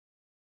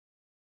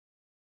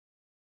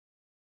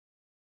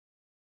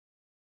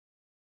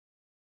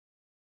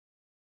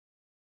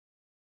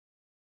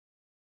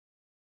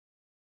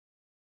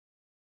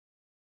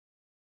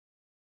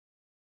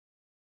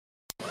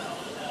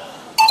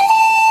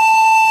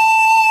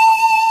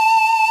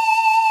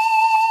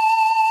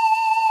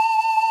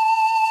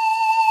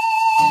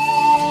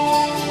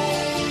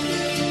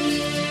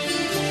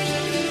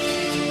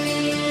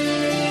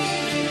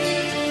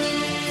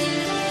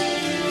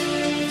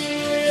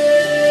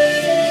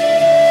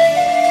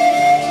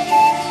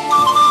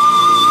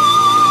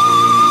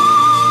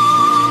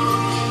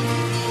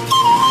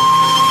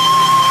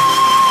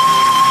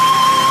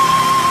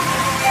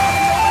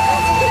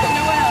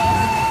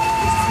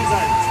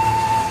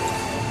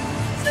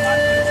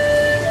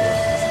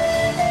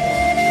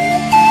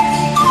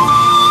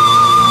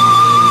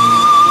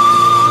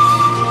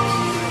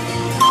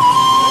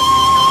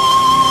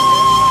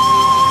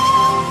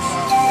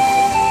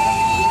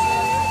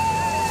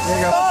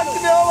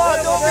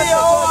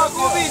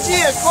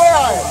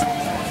koja je?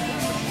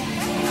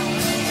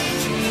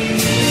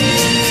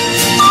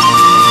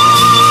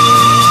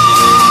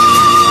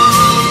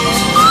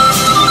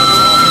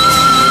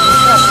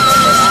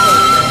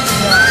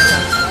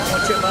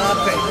 Hoće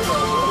mape,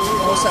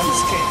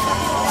 bosanske.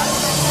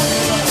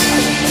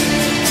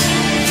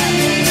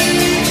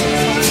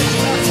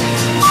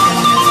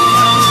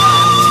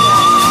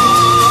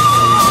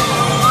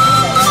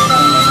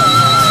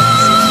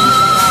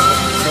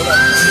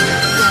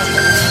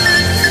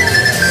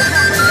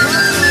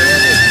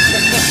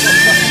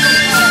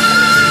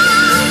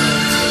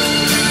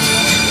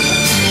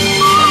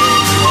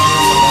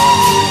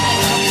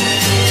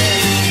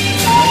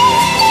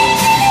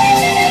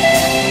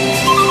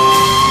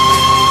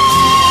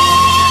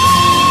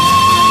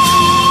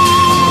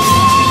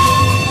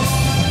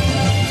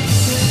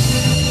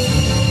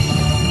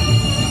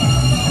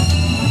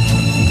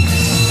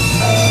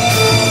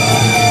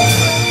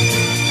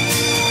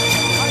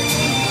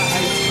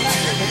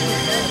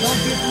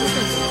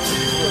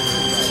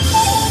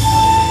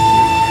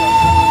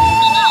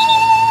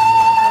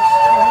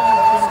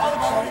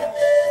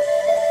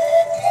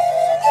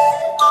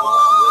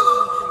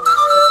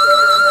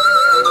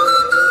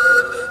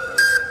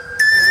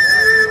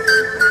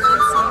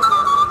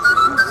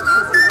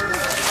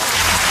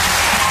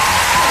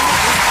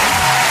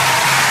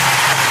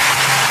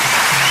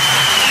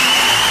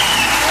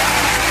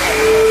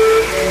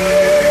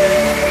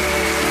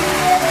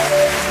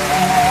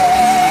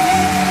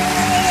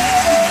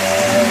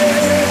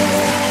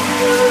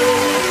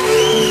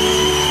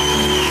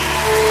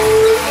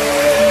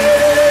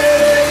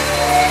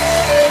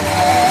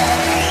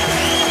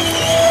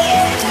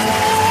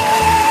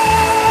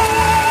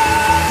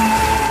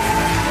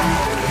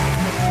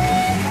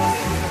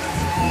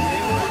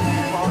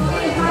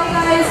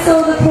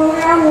 So the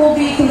program will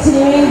be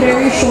continuing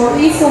very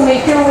shortly, so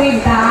make your way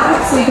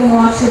back so you can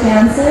watch the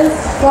dances.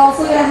 We're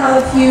also going to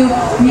have a few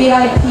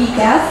VIP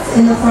guests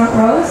in the front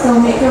row, so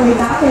make your way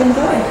back and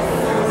enjoy.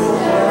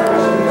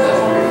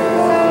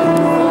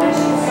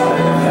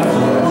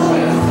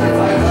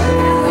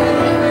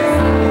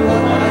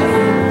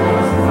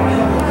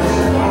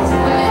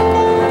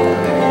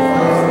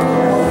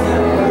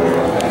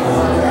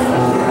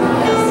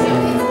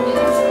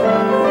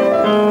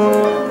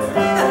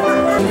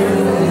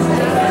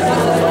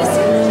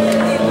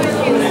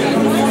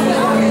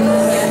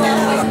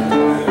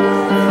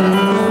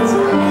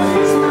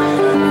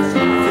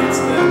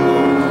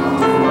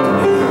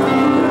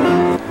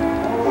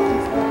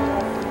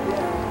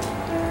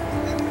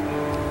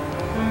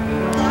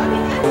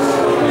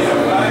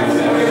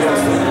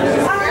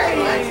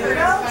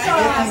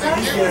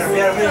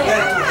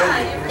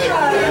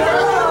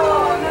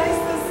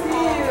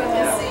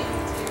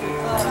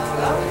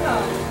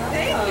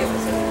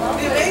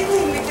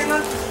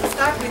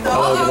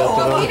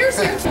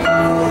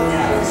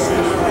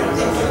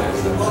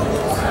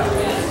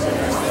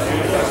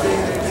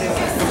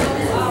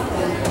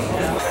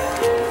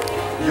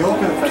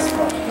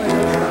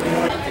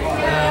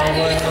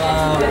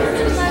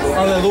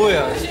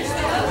 Aleluja.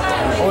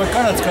 Ovo je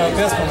kanadska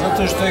pjesma,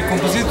 zato što je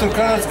kompozitor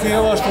kanadski i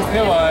ova što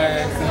pjeva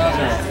je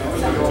Kanađana.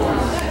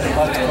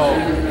 Pa tako,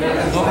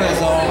 dobro je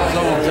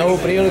za ovu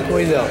priliku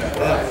idealno.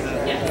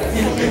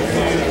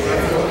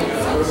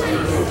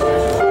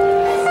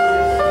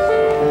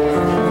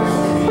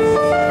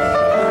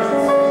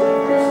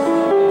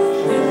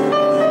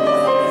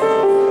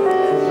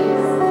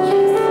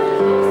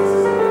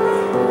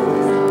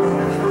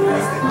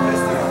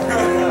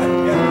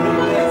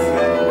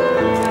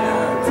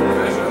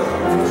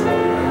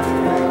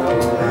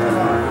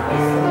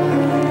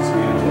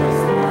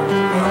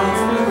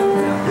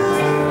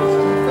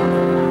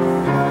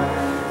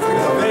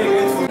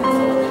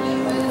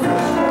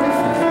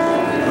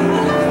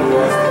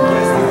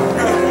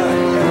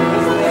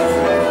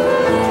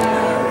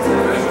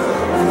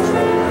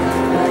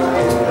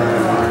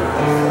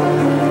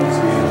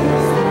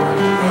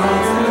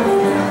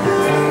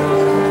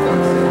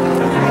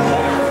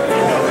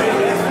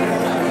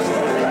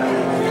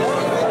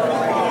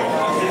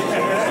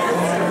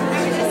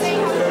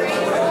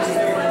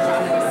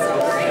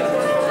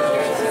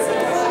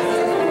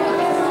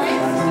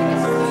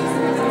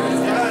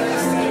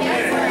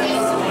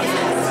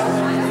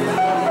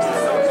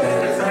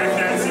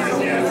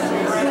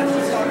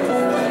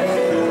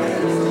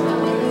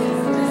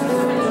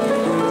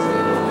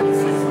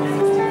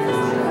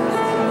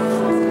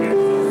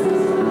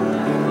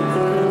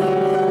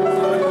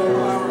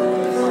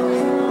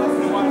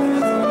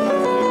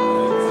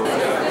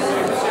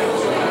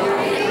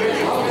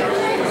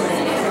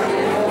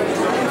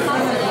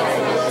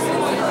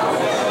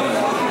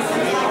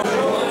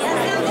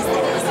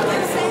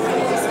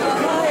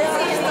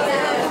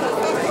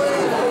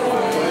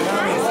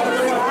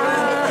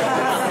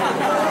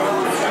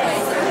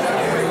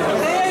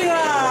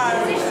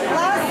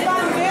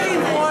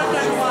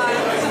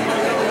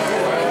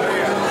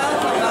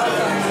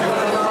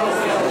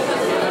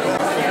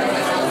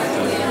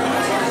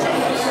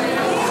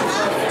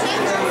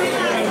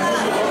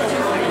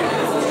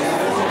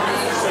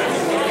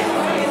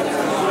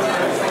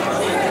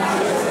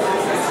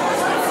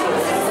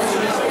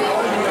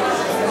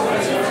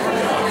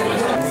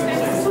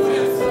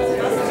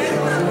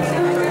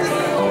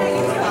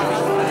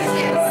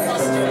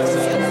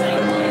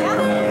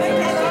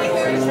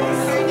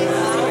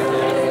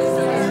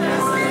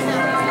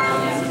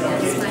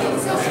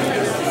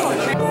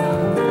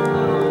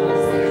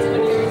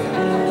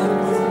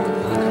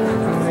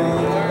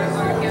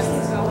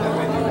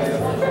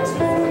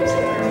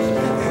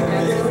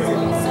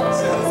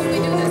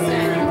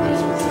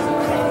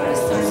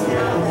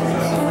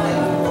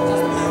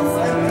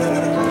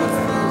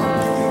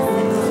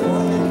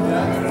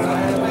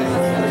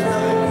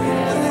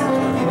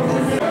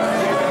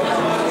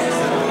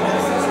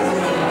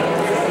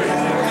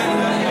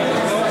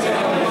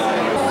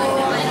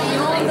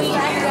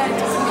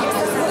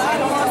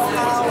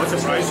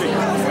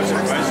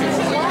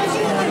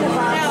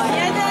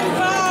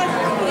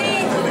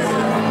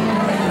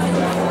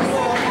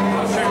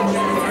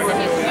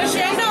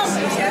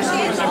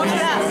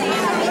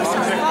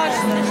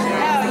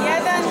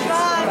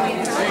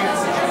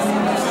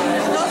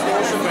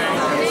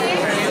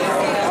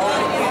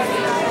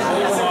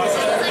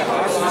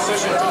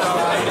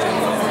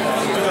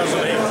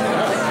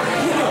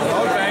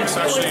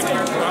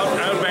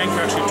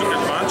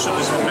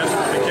 nationalism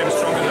became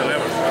stronger than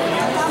ever.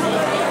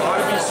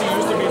 RBC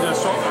used to be the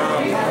top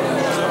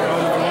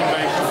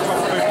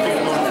 50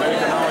 in North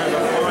America. Now we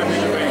have 5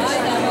 major banks.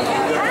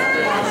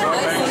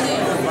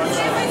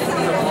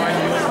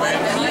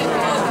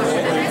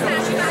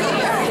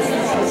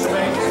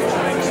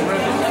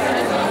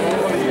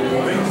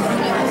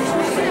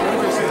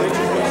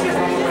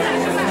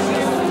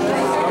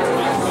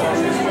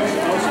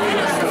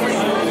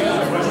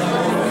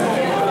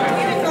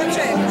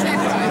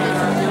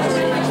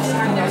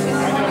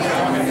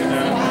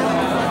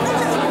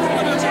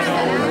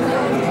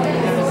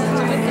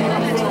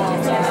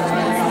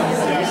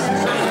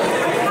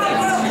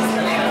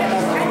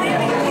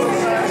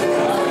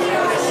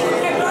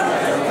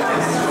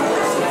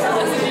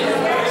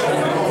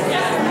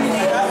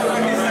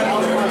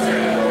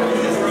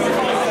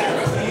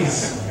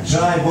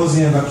 Dry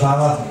Bosnian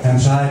baklava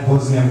and dry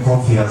Bosnian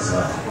coffee as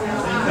well.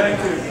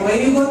 When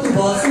you go to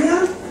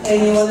Bosnia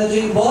and you want to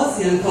drink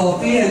Bosnian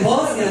coffee and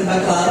Bosnian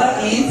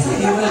baklava, you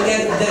will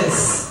get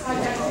this.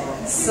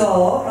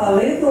 So a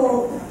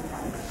little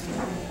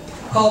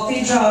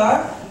coffee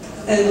jar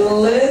and a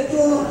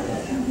little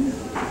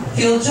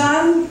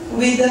filter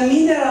with the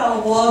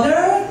mineral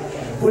water,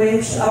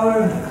 which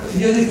our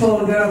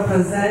beautiful girl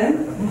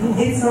presents.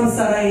 It's from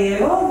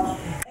Sarajevo.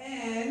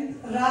 And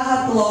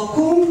rahat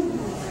lokum.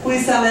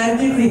 With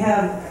allergic, we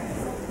have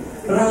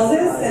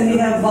roses and we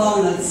have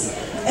walnuts.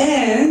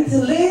 And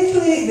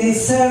lately they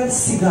serve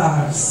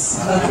cigars.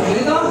 But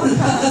we don't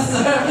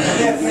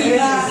serve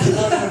cigars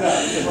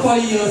for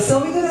you. So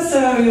we're going to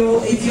serve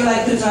you, if you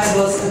like to try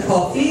Boston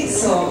coffee,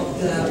 so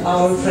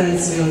our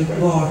friends will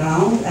go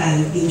around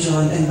and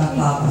enjoy and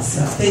baklava.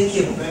 So thank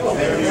you.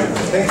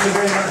 Thank you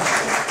very much.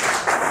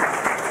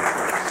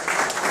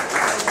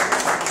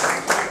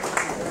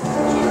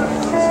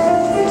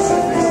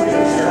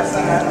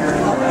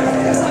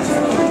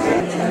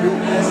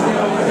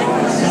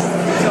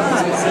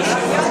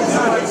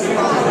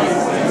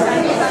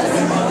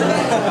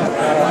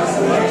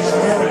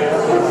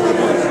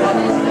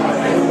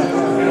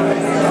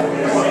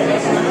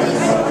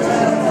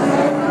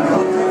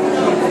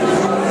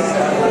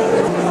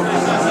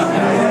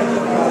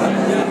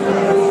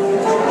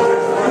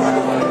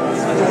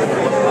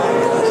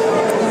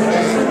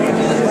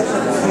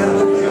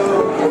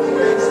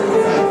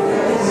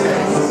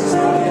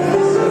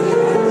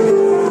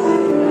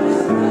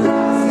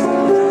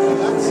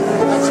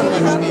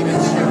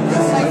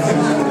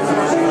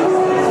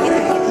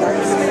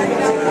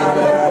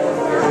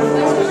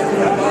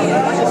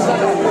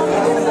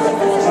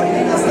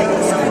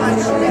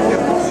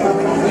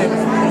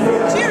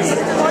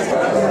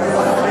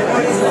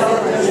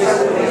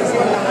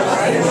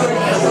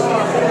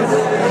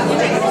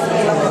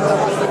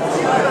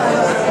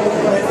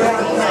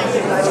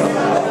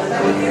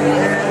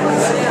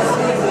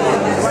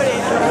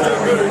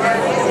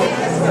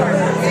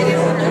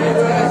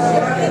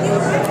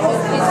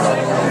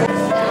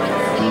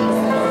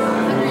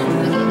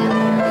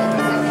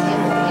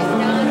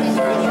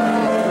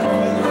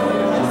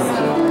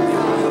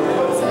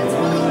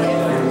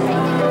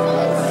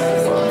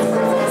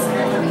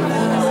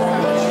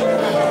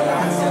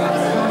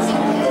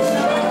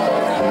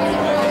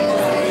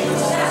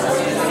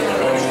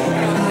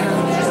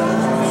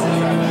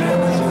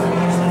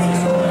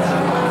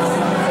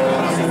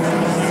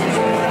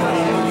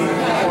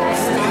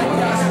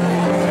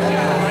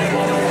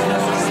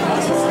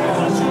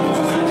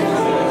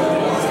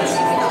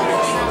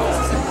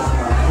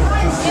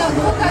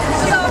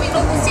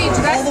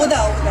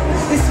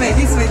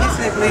 This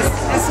way, please.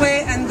 This way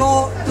and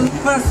go to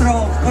first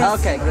row.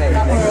 Okay, great.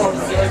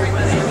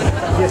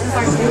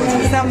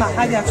 Selma,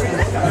 hadi aç.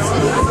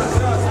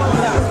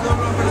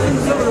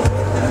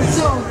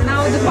 So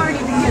now the party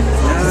begins.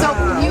 So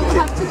you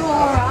have to go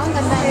around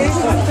and then you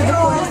should to the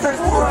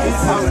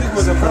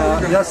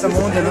Ja sam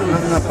ovdje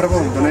na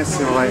prvom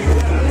donesio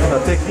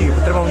te knjige,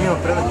 pa trebamo njima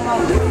predati.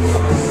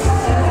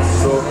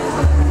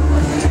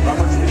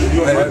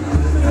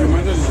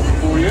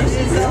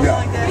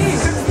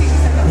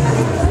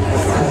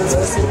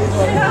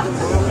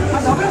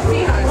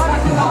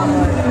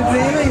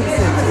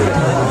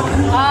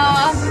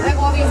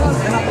 Evo ovi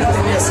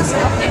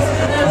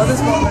Ovdje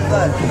smo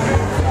dalje.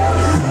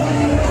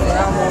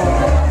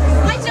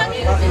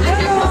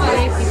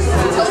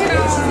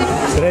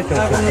 Srećan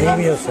se,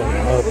 snimio sam,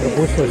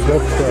 propustio sve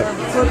opšte.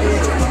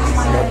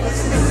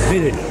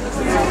 Vidi,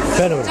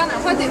 fenomen.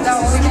 Hodi da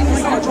ovi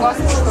neki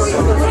gosti što je.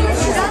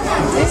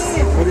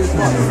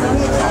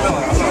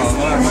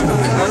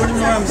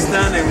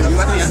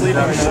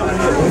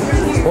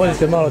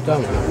 Odite malo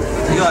tamo.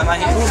 Hi,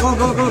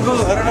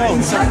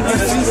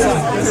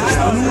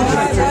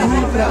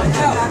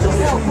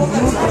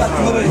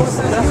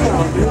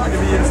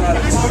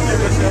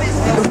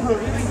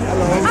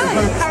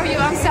 how are you?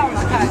 I'm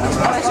Selma.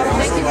 Pleasure.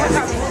 Thank you for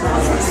coming.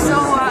 So,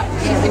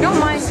 if you don't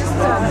mind, just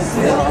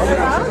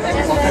around and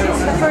then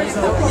the first.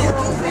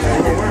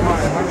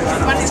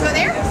 Want to go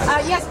there?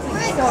 Yes,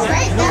 please.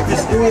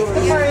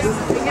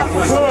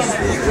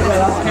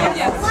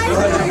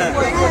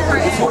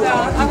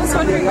 I was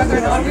wondering whether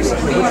or not we should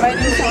be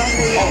inviting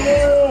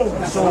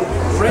someone. So,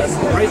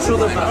 right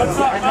shoulder back.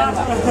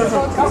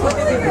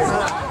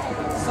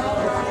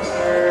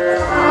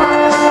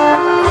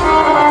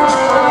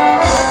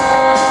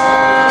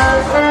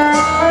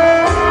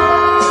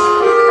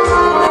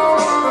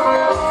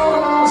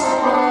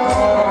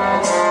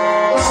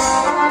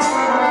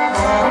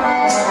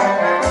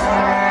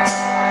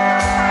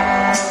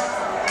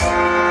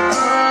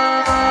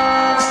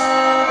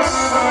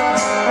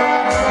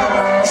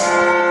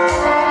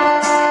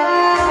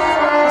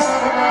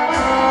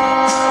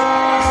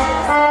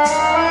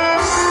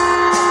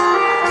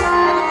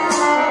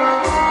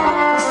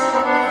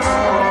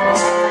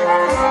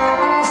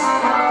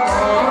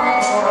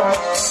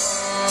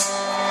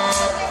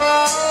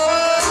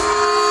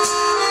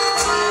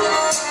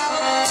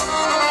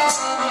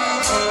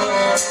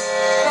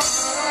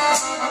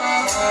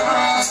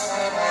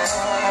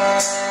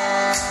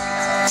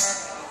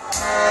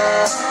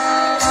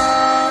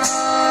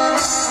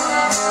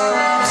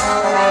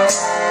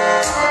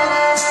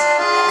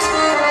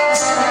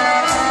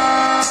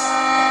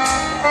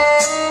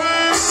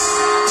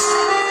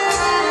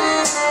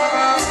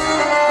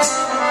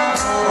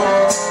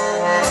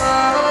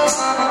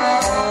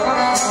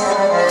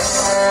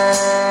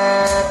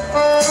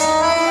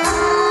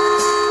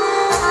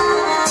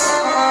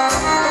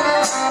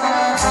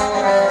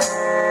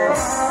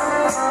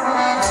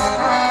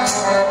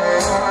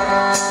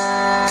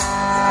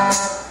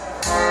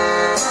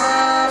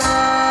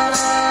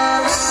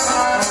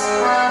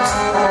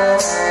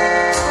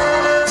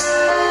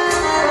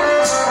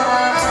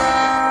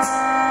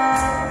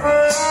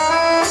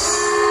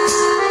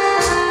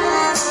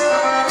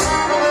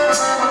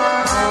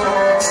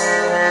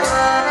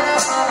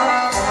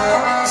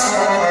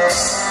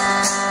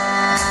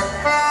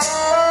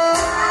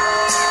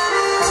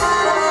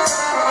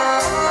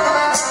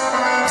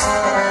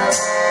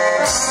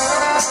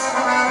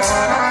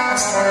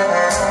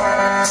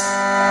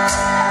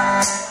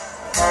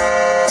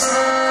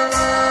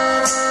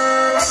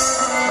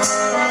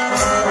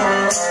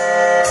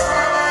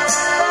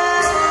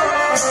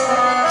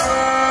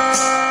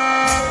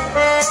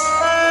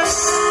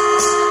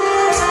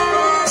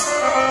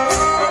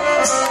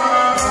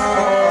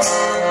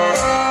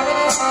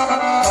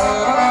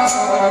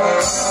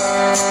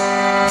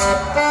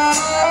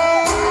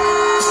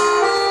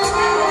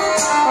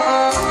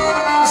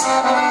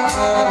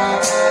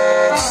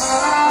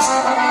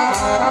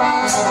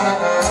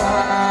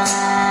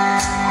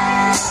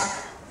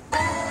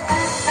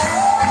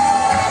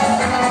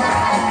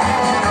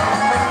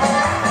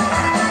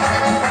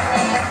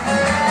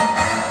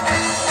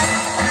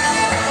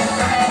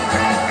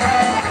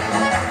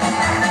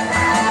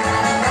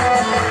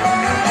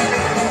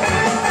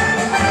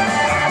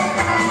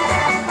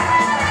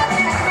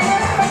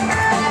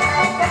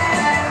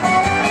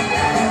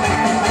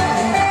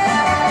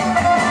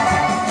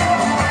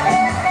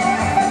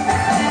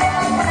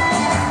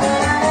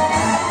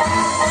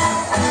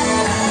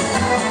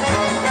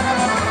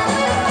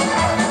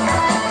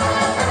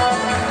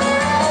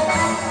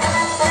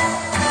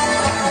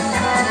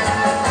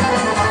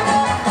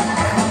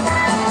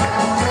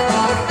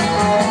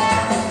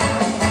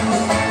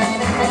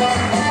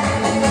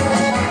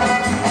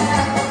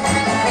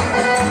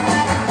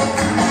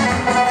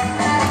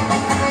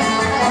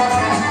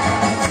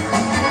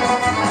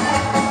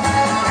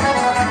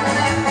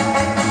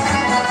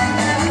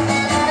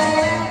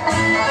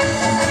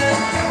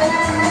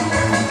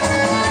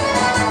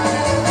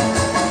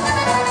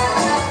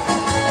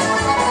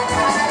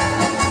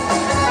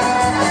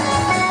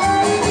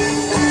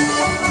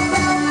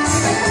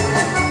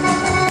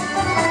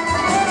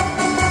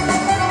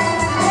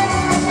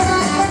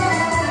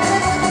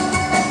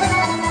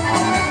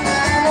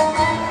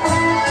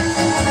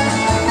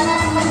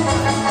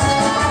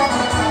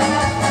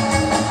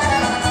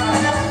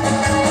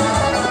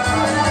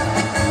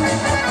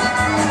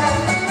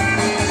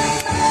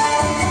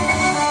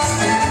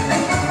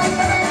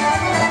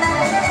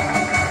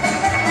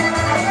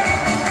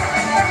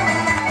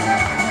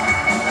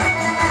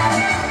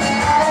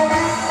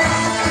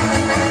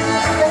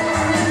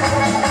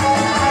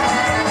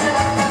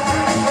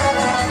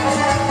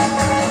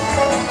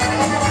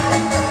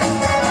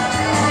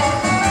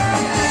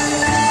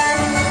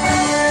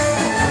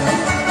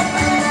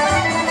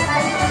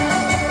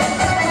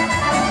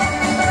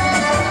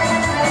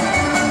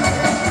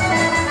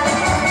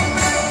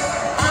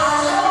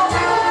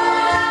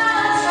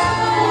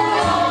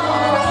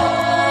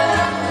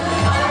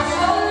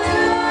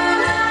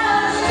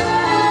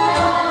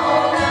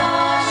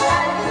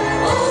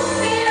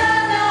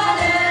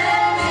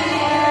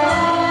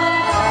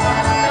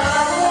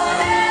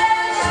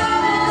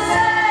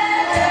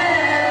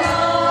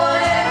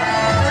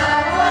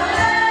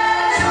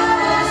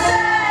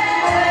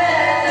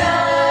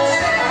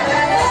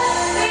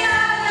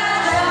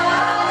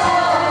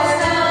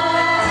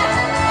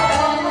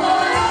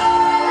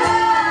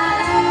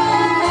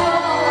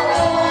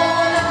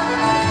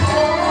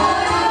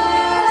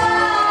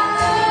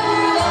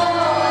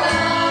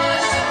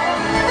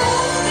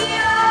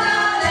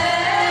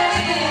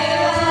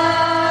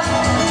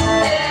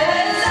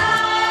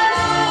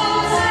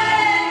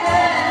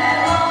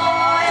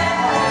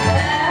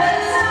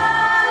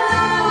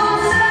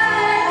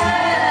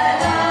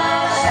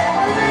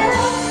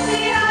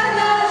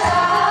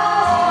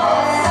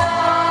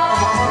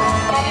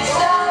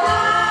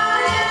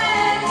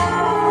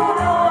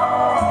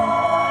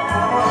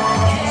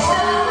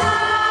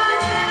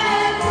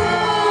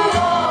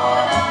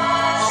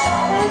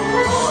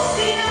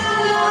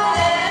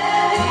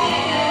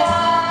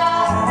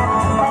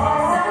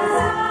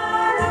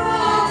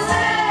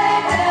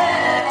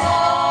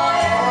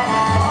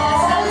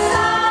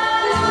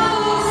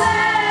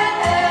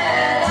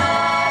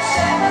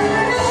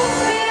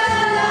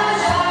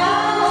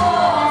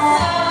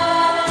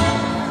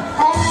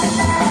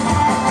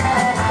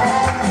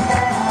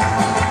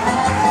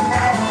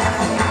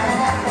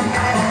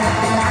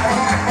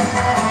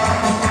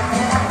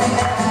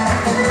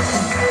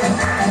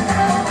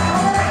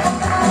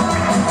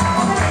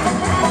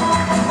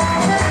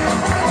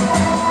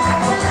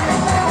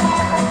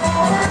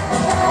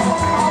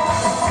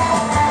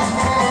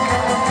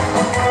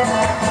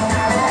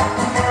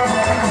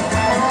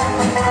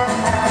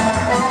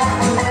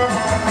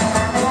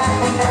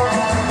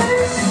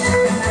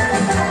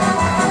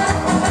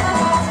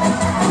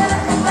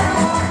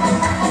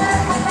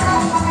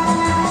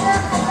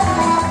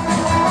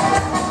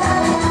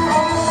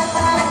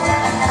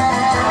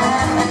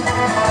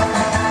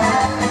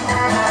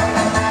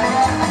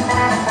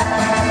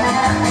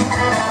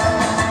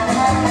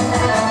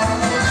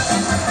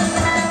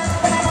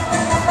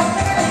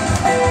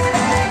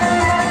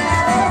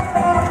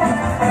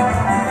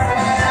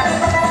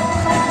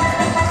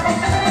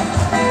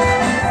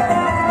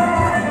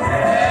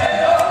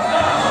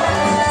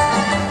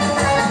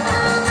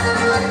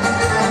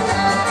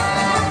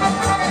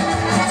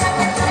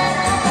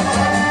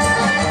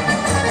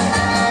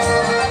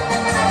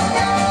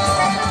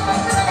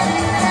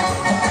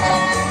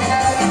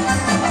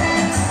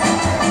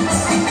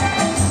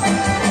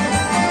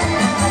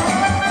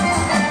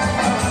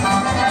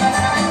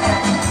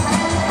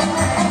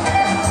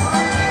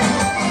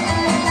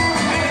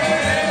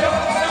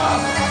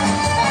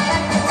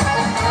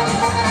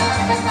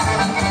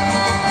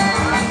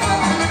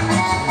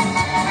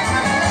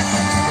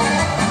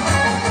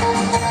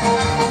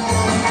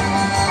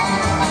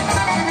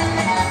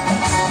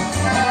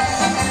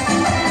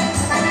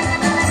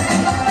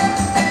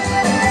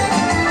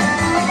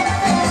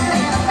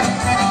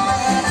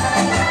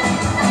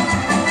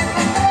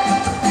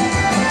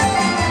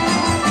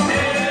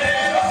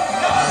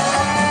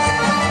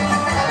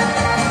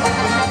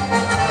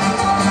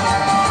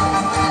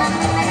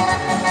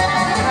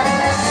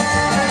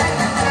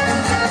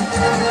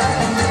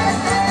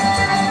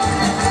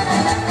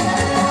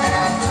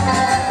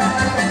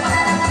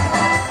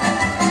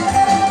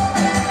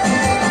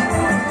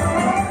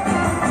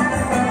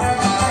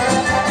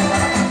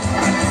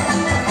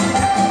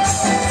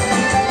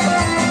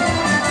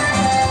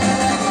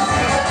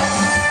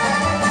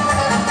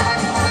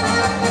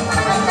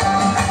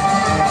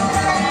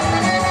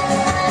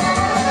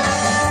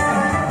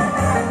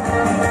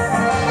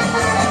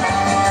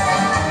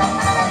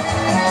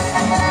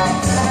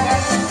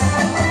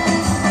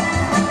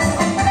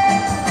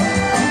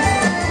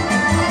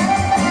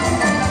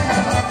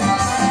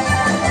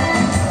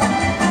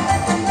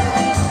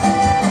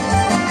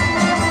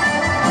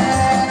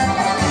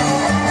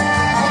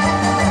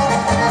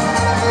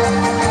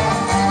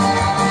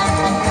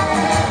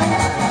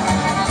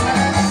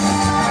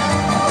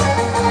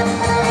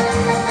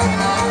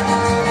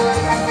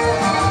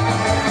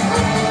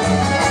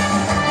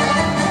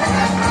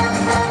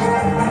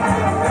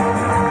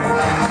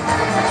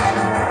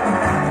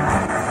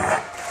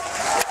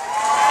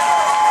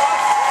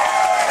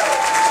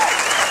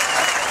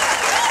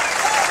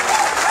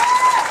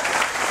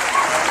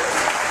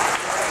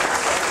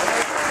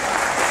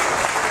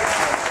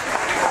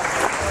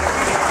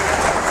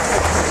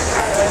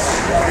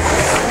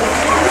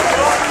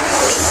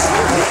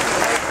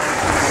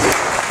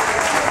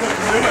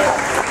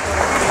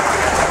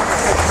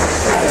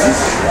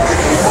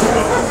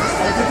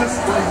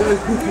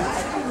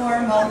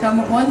 Warm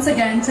welcome once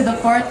again to the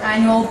 4th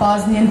Annual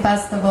Bosnian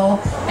Festival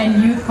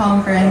and Youth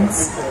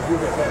Conference.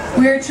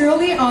 We are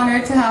truly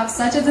honored to have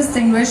such a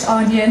distinguished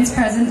audience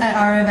present at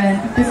our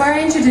event. Before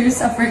I introduce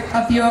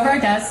a few of our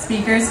guest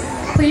speakers,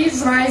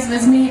 please rise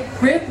with me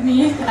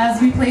as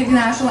we play the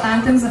national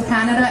anthems of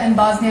Canada and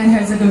Bosnia and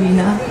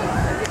Herzegovina.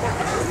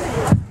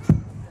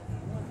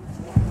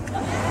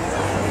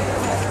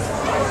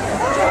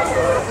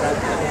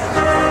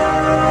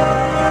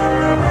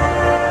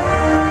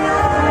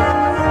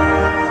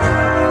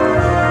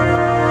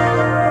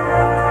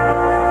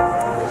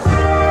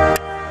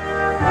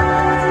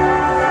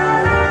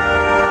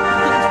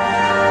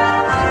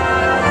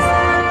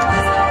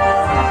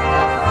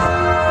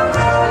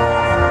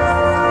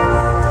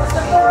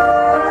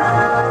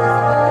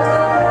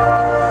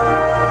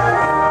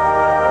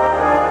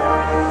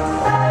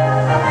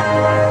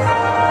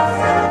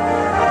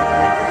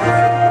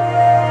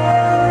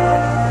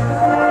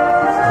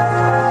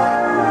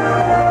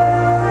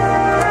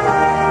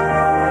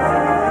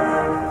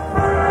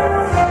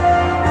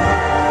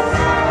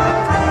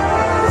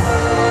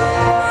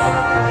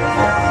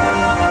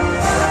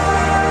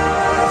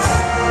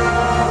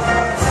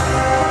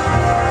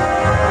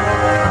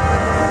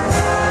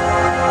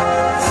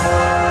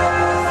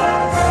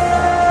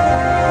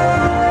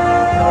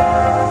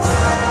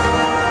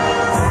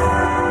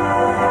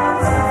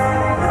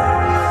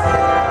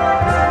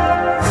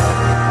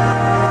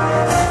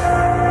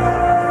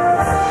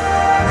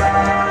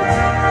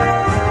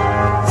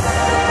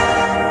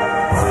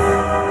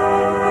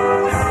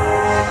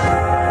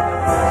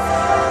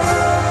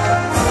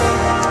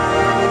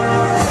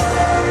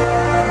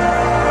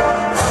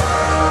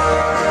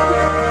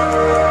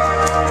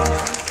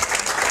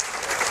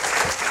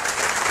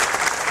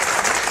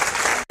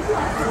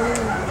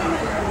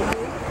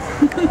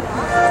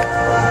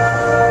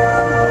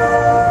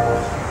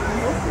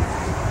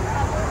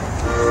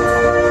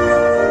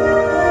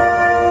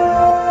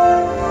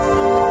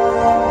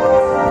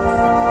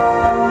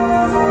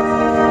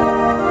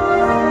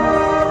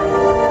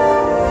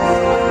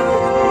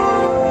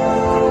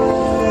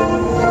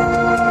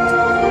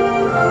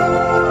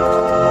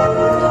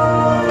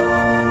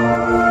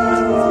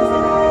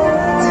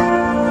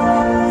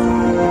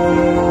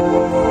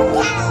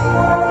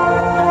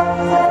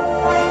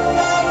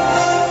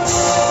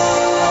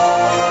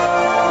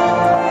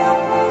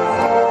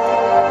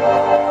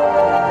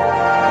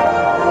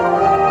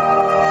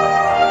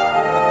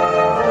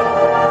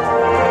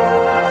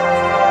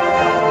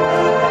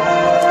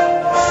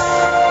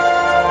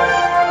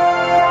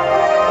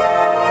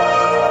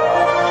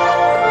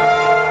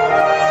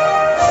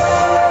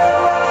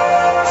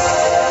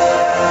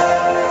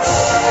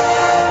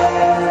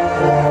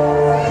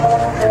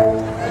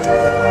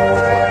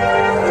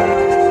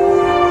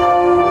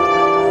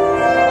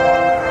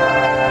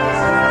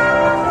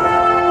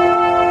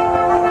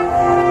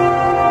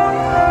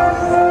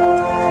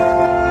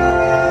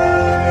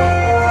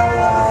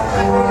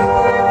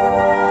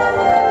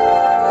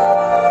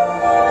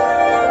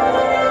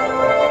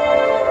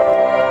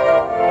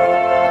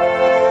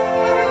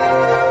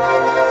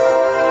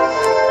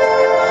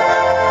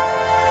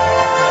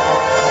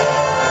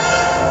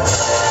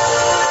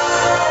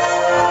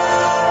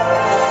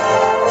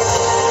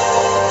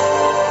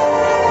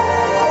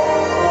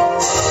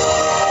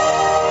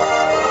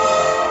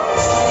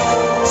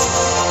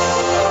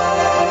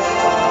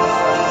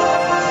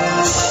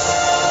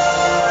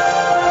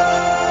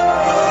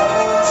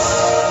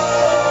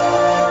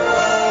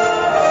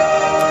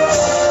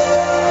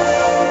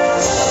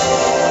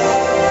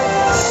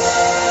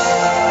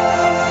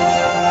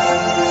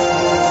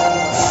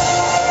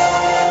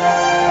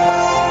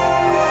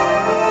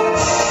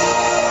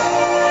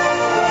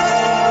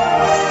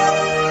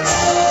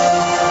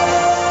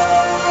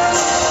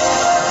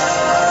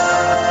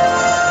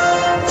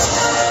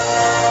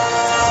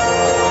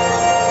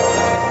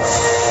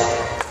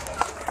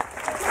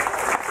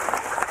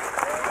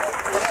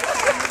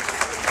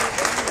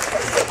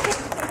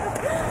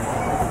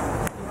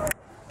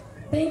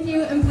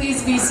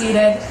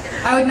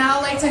 I would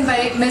now like to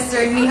invite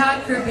Mr.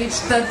 Nihat Krupic,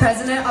 the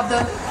president of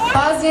the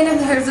Bosnian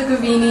and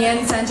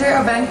Herzegovinian Center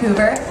of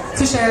Vancouver,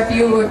 to share a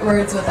few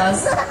words with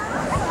us.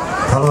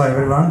 Hello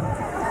everyone.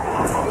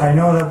 I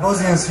know that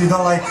Bosnians, we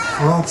don't like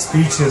long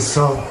speeches,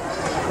 so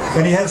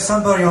when you have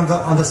somebody on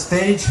the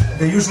stage,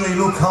 they usually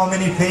look how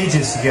many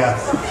pages you got.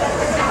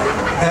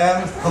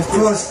 And of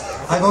course,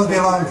 I don't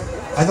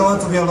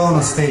want to be alone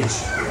on stage.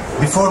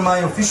 Before my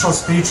official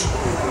speech,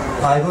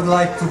 I would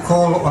like to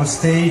call on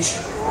stage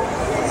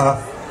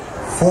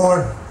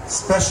 4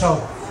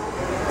 special,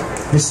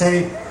 we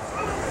say,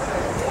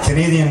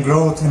 Canadian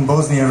growth and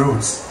Bosnian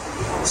roots.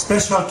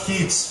 Special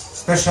kids,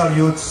 special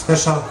youth,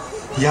 special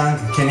young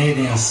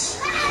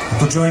Canadians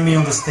to join me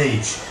on the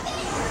stage.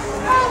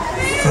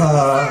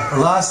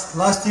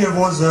 Last year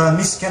was a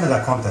Miss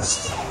Canada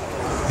contest,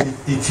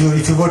 if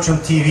you watch on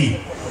TV.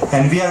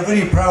 And we are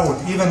very proud,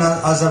 even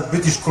as a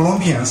British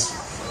Columbians,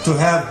 to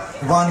have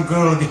one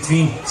girl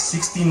between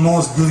 16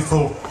 most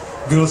beautiful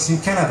girls in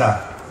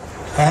Canada.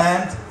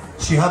 And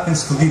she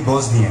happens to be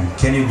Bosnian.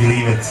 Can you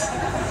believe it?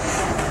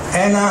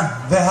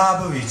 Ena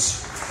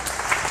Vehabović.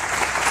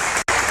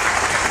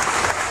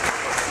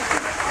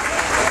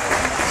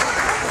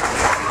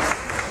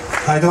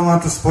 I don't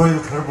want to spoil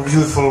her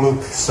beautiful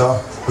look,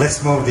 so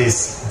let's move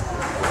this.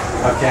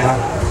 Okay.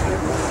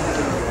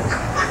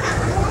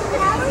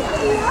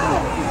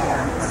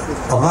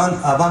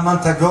 One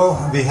month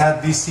ago, we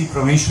had BC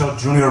Provincial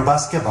Junior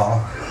Basketball,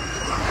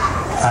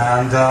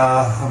 and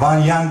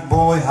one young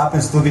boy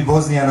happens to be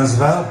Bosnian as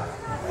well,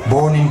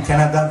 born in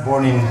Canada,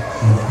 born in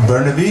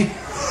Burnaby.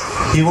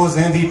 He was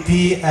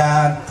MVP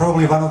and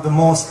probably one of the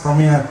most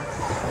prominent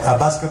young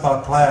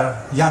basketball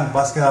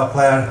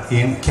player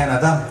in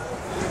Canada,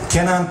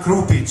 Kenan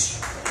Krupic.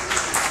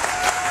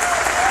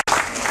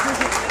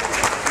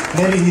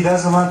 Maybe he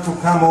doesn't want to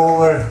come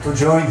over to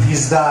join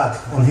his dad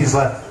on his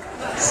left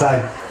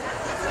side.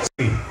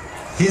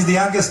 He's the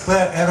youngest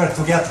player ever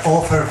to get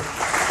offer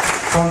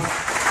from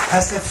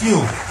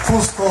SFU,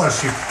 full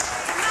scholarship.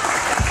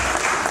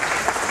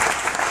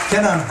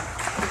 Kenan,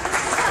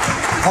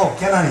 oh,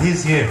 Kenan,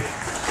 he's here.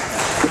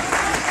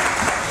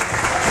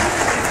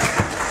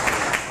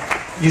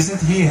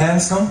 Isn't he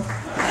handsome?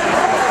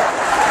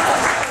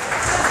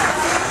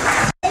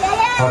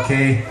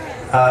 Okay.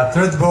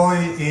 Third boy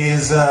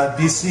is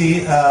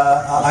BC,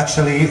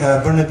 actually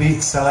Burnaby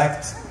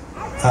Select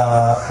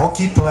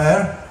hockey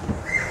player,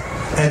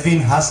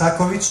 Edvin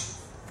Hasaković.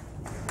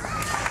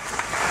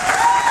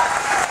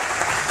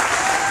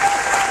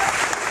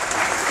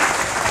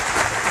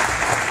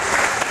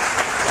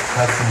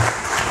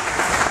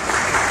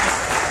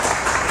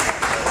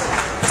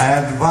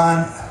 And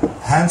one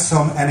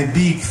handsome and a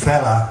big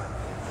fella,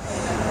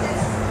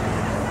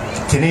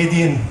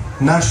 Canadian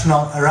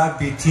national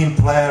rugby team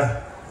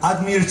player,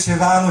 Admir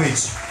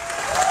Cevanović.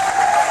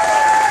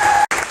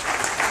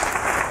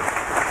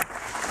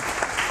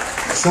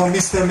 So,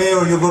 Mr.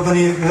 Mayor, you're going to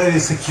be very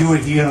secure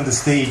here on the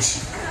stage.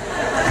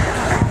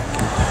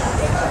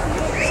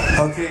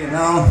 Okay,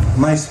 now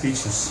my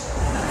speeches.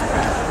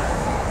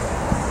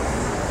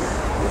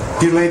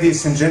 Dear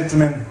ladies and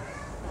gentlemen,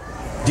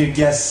 dear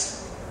guests,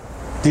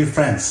 dear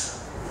friends,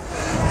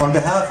 on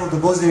behalf of the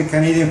Bosnian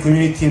Canadian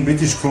community in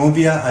British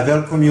Columbia, I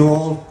welcome you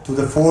all to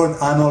the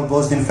 4th Annual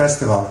Bosnian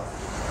Festival.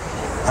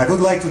 I would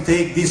like to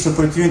take this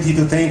opportunity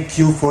to thank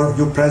you for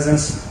your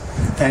presence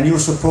and your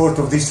support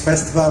of this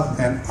festival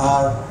and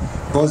our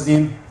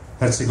Bosnian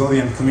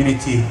Herzegovian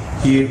community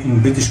here in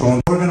British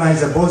Columbia.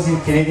 Organize a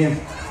Bosnian Canadian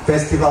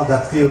festival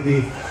that will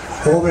be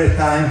over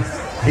time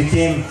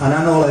became an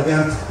annual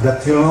event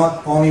that will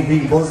not only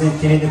bring Bosnian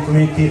Canadian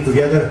community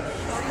together,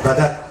 but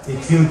that it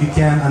will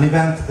become an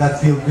event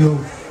that will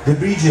build the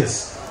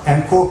bridges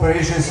and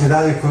cooperations with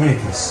other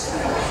communities.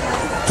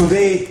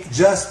 Today,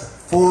 just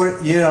 4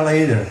 years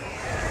later,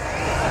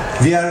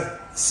 we are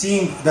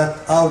seeing that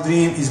our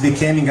dream is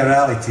becoming a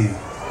reality,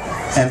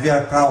 and we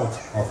are proud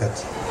of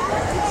it.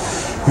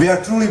 We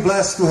are truly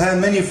blessed to have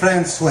many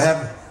friends who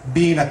have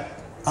been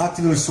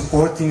actively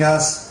supporting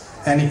us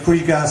and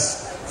encouraging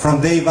us from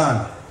day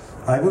one.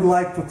 I would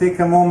like to take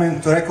a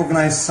moment to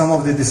recognize some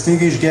of the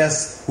distinguished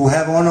guests who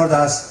have honored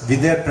us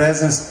with their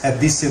presence at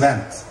this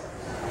event.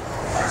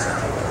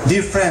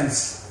 Dear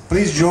friends,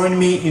 please join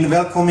me in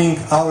welcoming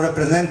our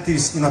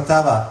representatives in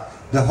Ottawa,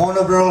 the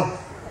Honorable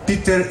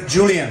Peter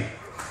Julian.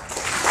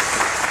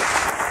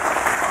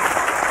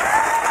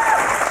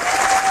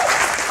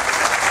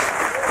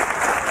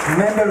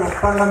 Member of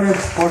Parliament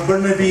for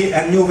Burnaby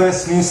and New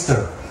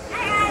Westminster.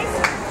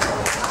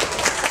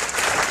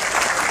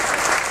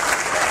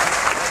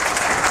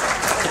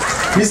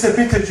 Mr.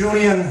 Peter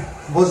Julian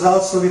was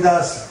also with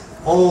us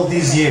all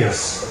these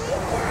years.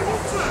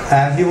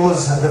 And he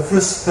was the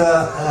first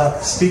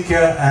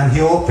speaker, and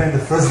he opened the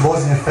first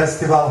Bosnian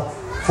Festival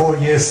 4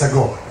 years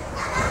ago.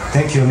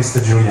 Thank you, Mr.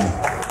 Julian.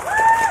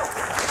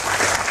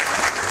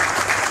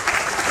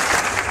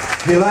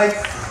 We like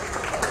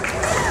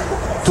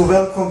to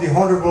welcome the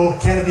Honorable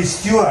Kennedy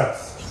Stewart.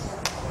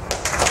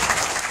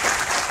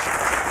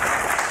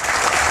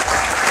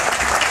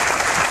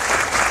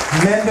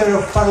 Member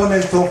of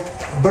Parliament of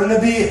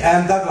Burnaby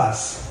and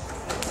Douglas.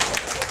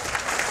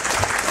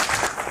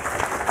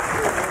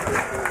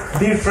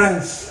 Dear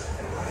friends,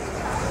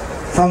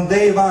 from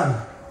day one,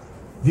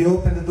 we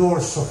opened the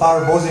doors of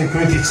our Bosnian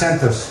community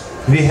centers.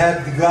 We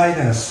had the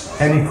guidance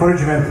and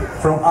encouragement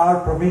from our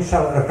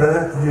provincial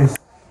representatives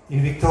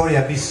in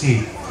Victoria,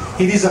 BC.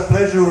 It is a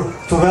pleasure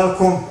to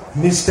welcome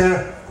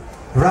Mr.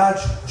 Raj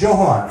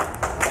Johan,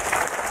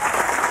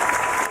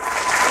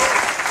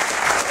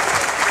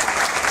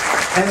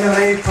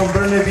 MLA from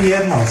Burnaby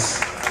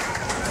Edmonds,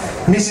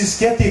 Mrs.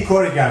 Katie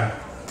Corrigan,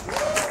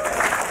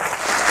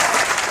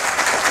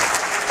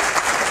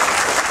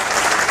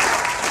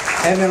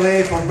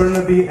 MLA from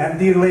Burnaby and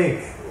Deer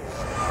Lake.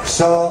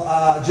 So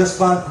just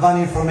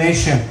one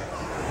information.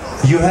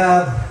 You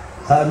have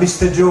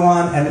Mr.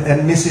 Johan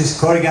and Mrs.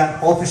 Corrigan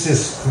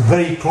offices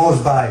very close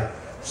by.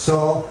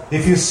 So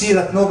if you see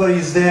that nobody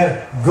is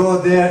there, go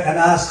there and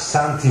ask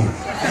something.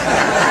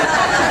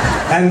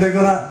 And they're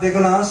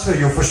gonna answer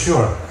you for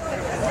sure.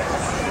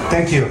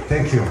 Thank you,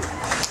 thank you.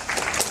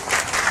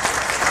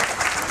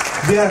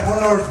 We are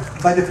honored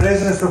by the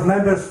presence of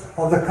members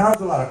of the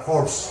Consular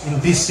Corps in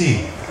BC.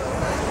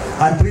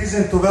 I'm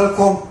pleased to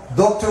welcome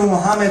Dr.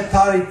 Mohammed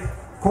Tariq,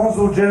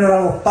 Consul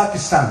General of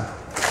Pakistan.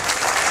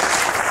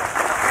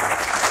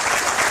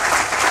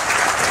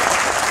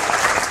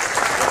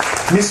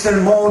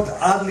 Mr. Maud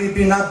Adli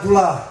bin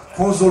Abdullah,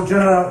 Consul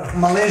General of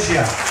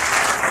Malaysia.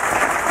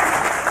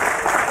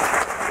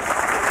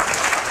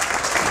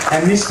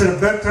 And Mr.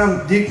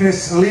 Bertram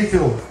Dickness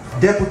Liefeld,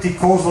 Deputy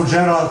Consul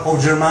General of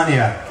Germany.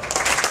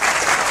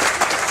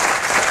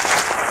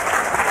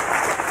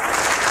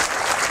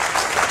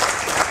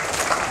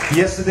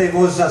 Yesterday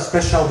was a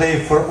special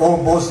day for all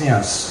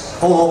Bosnians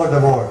all over the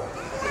world,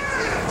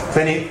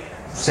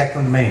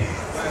 22nd May.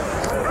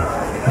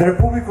 The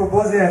Republic of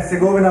Bosnia and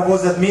Herzegovina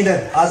was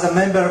admitted as a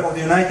member of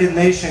the United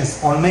Nations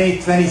on May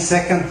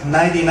 22nd,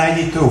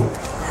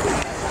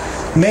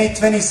 1992. May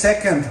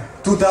 22nd,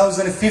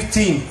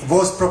 2015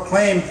 was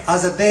proclaimed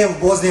as a Day of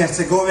Bosnia and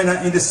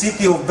Herzegovina in the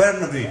city of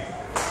Brno.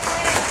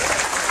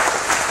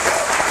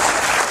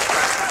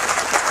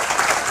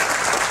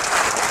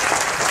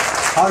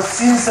 Our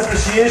sincere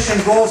appreciation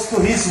goes to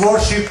His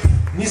Worship,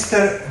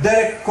 Mr.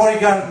 Derek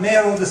Corrigan,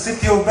 Mayor of the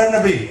city of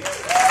Brno. We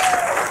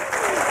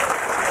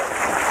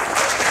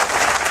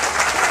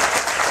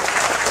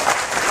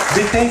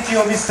thank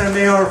you, Mr.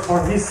 Mayor,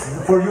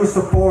 for your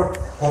support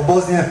of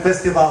Bosnian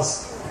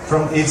festivals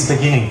from its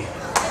beginning.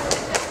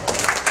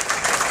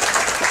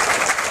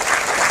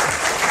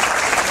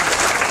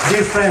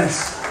 Dear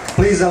friends,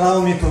 please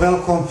allow me to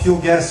welcome few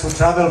guests who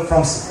traveled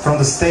from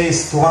the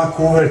States to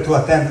Vancouver to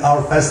attend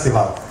our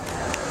festival.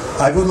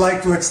 I would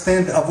like to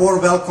extend a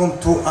warm welcome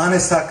to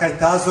Anesa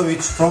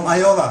Kajtazovic from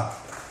Iowa.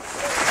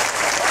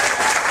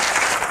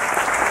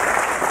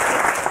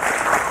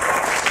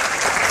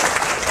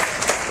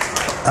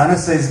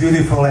 Anesa is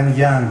beautiful and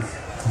young.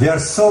 We are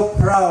so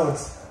proud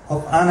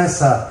of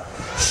Anesa.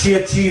 She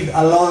achieved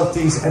a lot of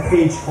things at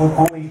age of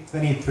only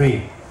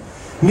 23.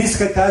 Ms.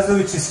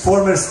 Kajtazovic is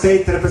former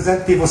state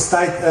representative of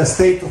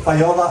state of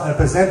Iowa,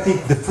 representing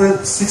the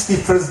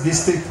 61st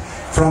district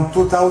from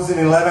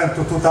 2011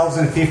 to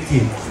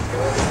 2015.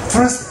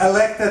 First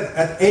elected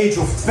at age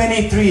of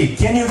 23.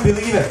 Can you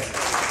believe it?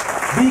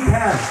 Big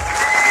hand.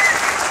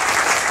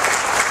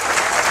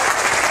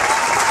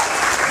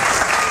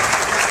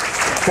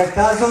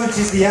 Kajtazovic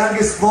is the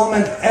youngest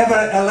woman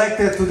ever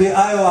elected to the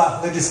Iowa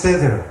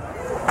legislature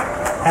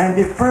and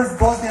the first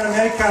Bosnian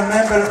American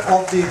member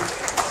of the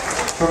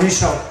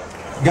provincial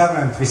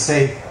government, we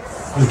say,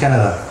 in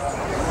Canada.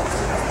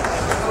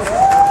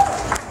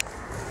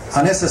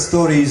 Anesa's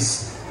story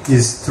is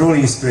truly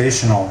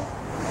inspirational.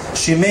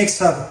 She makes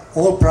us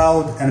all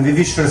proud, and we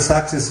wish her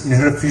success in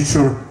her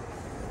future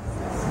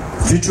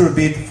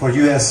bid for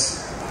US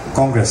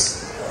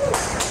Congress.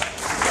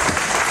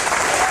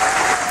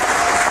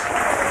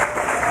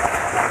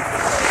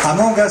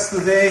 Among us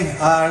today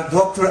are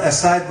Dr.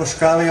 Esaid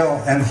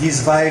Boshkalio and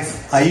his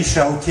wife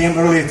Aisha, who came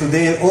earlier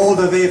today all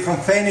the way from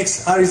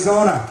Phoenix,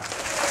 Arizona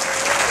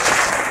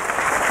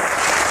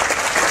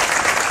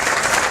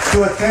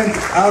to attend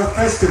our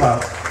festival.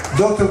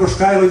 Dr.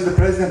 Boshkalio is the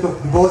president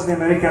of the Bosnian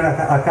American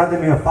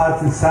Academy of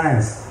Arts and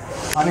Science,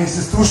 an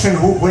institution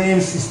who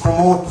claims to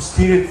promote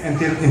spirit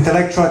and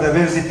intellectual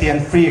diversity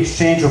and free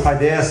exchange of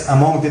ideas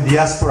among the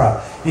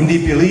diaspora in the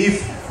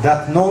belief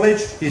that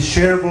knowledge is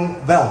shareable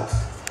wealth.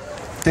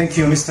 Thank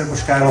you, Mr.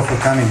 Boshkalio, for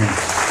coming in.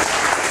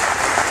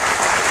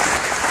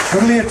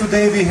 Earlier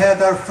today we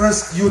had our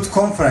first youth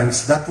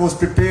conference that was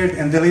prepared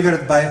and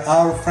delivered by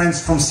our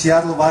friends from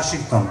Seattle,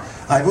 Washington.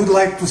 I would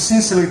like to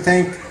sincerely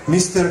thank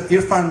Mr.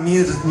 Irfan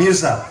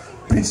Mirza,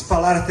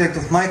 Principal Architect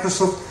of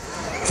Microsoft,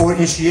 for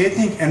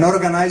initiating and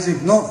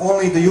organizing not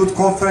only the youth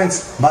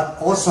conference, but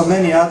also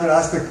many other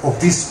aspects of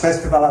this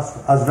festival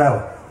as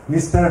well.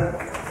 Mr.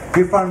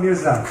 Irfan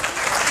Mirza.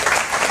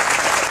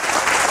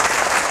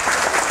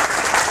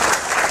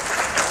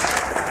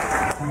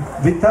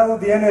 Without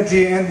the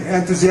energy and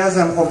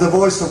enthusiasm of the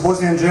Voice of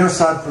Bosnian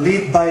Genocide,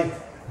 led by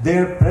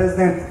their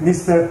president,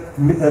 Mr.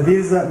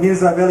 Mirza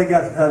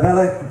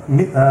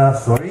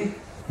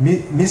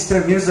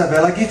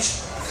Velagic,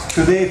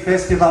 today's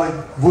festival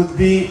would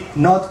be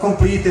not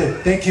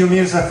completed. Thank you,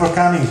 Mirza, for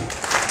coming.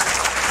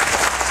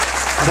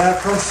 They are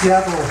from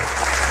Seattle,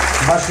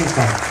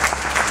 Washington.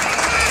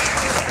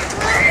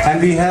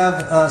 And we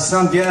have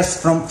some guests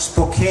from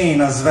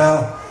Spokane as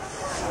well.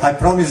 I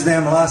promised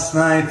them last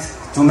night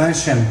to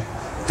mention.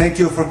 Thank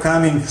you for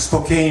coming,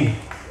 Spokane.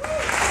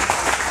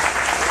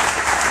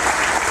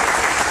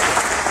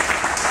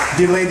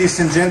 Dear ladies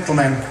and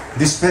gentlemen,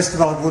 this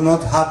festival would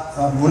not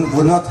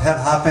have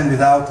happened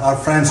without our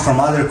friends from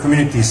other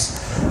communities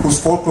whose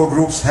folklore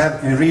groups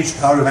have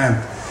enriched our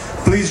event.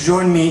 Please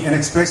join me in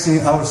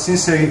expressing our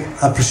sincere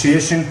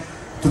appreciation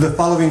to the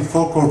following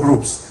folklore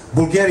groups: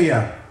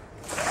 Bulgaria,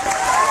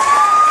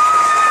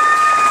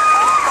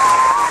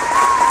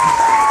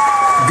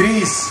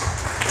 Greece,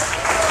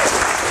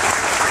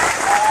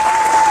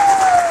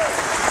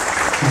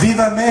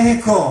 Viva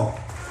Mexico,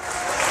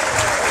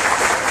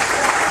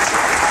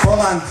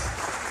 Poland,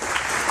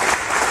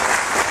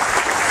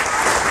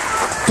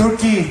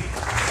 Turkey,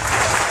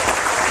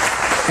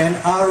 and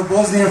our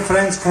Bosnian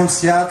friends from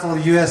Seattle,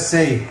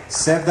 USA,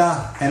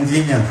 Sevda and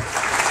Diljan.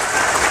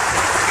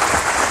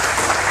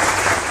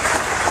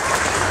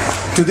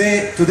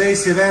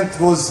 Today's event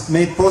was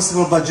made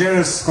possible by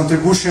generous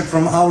contribution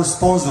from our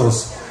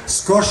sponsors,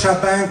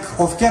 Scotiabank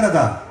of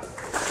Canada,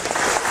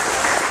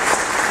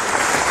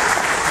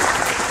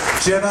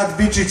 Cevat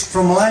Bicic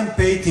from Line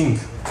Painting,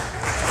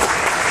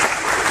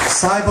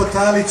 Sajbo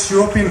Talić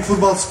European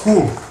Football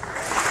School,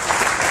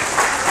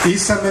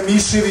 Isa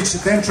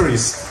Memišević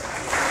Denturist,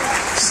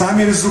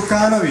 Samir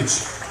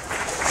Zukanović,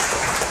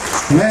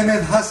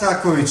 Mehmet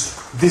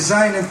Hasaković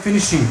Design and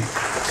Finishing,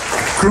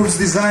 Krupps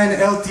Design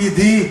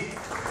Ltd,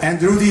 and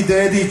Rudi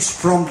Dedić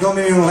from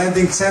Dominion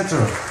Landing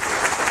Center.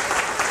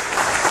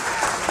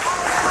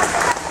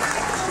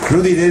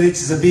 Rudi Dedić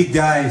is a big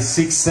guy,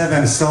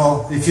 6'7",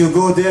 so if you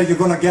go there, you're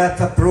gonna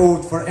get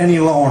approved for any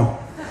loan.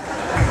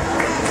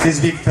 He's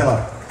a big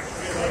fella.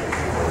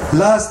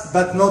 Last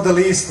but not the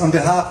least, on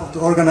behalf of the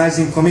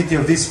organizing committee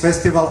of this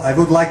festival, I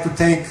would like to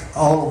thank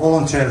all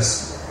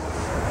volunteers.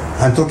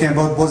 I'm talking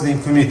about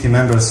Bosnian community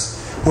members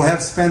who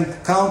have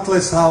spent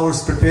countless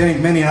hours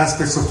preparing many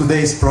aspects of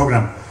today's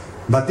program.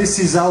 But this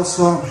is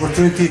also an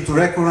opportunity to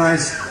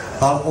recognize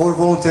all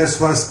volunteers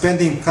who are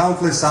spending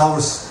countless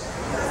hours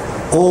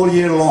all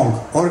year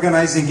long,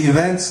 organizing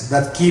events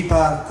that keep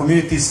our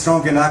community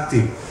strong and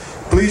active.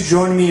 Please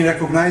join me in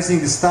recognizing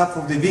the staff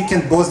of the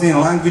Weekend Bosnian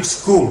Language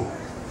School,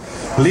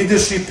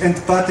 leadership and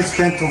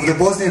participants of the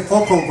Bosnian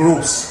football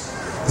groups,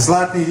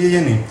 Zlatni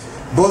Ljiljani,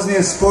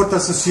 Bosnian Sport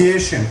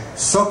Association,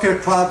 soccer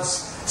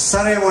clubs,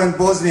 Sarajevo and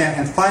Bosnia,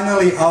 and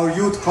finally our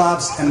youth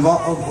clubs and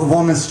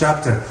women's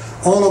chapter.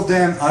 All of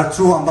them are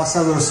true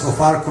ambassadors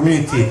of our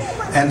community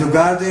and the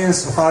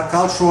guardians of our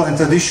cultural and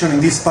tradition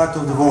in this part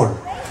of the world.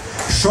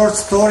 Short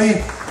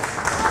story,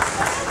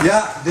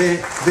 yeah,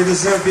 they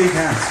deserve big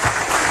hands.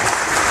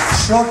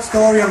 Short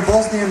story on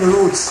Bosnian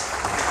roots.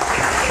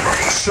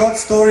 Short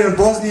story on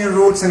Bosnian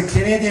roots and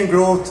Canadian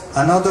growth.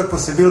 Another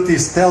possibility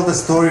is tell the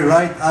story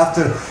right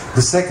after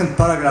the second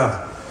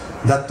paragraph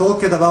that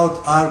talked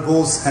about our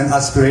goals and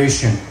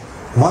aspiration.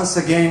 Once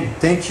again,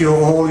 thank you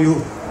all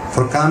you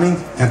for coming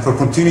and for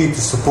continuing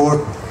to support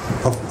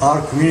of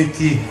our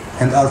community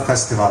and our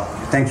festival.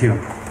 Thank you.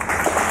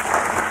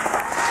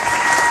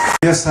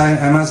 Yes,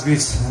 I must be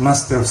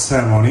master of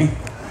ceremony.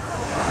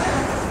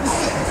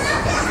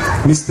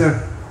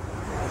 Mr.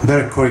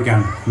 Derek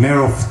Corrigan,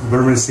 Mayor of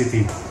Bourbon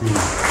City.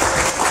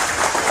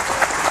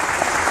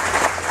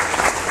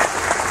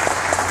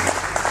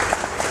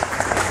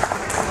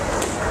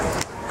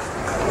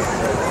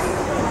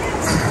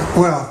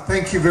 Well,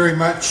 thank you very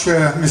much,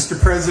 Mr.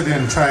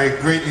 President. I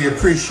greatly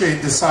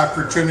appreciate this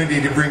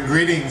opportunity to bring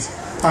greetings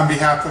on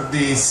behalf of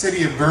the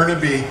City of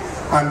Burnaby,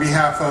 on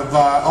behalf of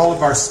all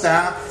of our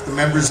staff, the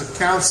members of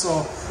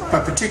council,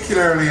 but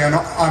particularly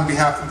on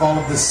behalf of all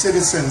of the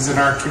citizens in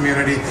our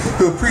community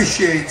who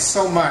appreciate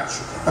so much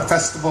a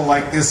festival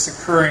like this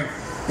occurring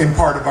in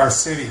part of our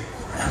city.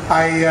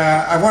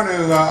 I want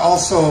to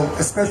also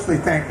especially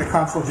thank the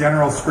Consul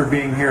Generals for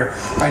being here.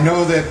 I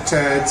know that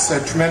it's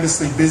a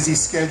tremendously busy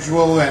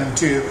schedule, and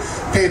to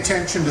pay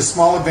attention to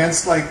small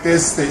events like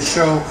this that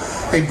show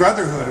a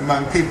brotherhood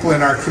among people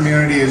in our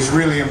community is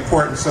really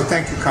important. So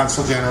thank you,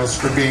 Consul Generals,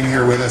 for being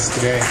here with us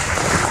today.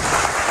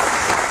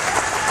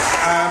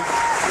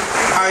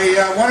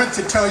 I wanted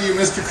to tell you,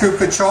 Mr.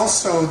 Krupic,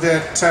 also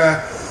that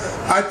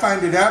I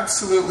find it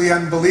absolutely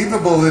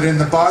unbelievable that in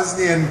the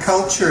Bosnian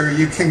culture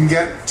you can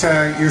get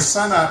your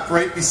son up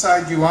right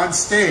beside you on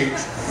stage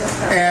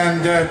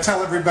and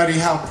tell everybody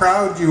how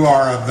proud you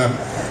are of them.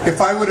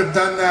 If I would have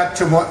done that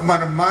to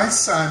one of my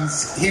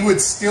sons, he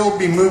would still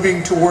be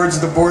moving towards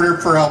the border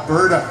for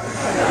Alberta.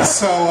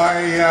 So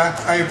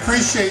I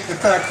appreciate the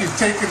fact you've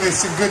taken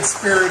this in good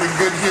spirit and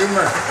good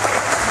humor.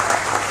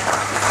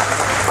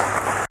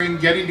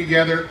 Getting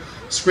together,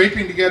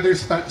 scraping together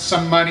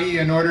some money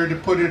in order to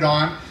put it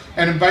on,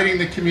 and inviting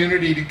the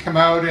community to come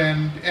out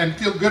and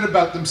feel good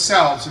about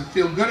themselves and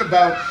feel good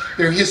about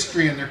their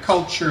history and their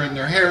culture and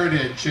their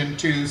heritage, and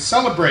to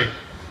celebrate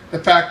the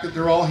fact that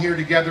they're all here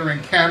together in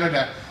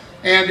Canada.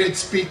 And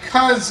it's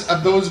because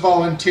of those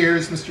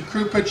volunteers, Mr.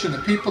 Krupic, and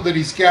the people that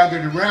he's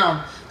gathered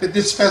around, that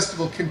this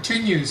festival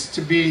continues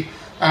to be,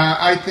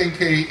 I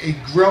think, a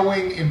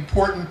growing,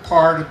 important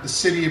part of the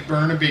city of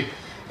Burnaby.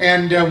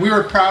 And we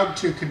are proud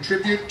to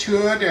contribute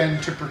to it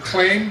and to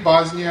proclaim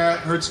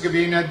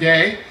Bosnia-Herzegovina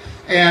Day.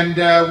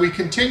 And we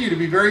continue to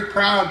be very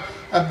proud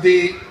of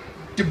the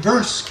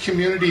diverse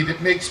community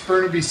that makes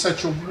Burnaby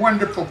such a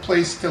wonderful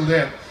place to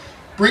live.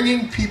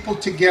 Bringing people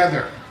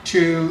together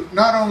to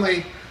not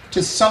only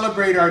to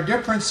celebrate our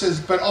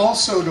differences, but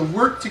also to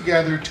work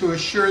together to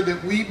assure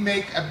that we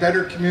make a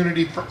better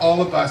community for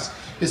all of us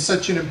is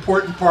such an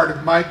important part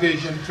of my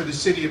vision for the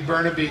city of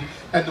Burnaby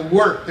and the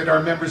work that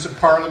our members of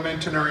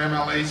parliament and our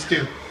MLAs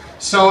do.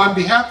 So on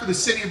behalf of the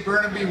city of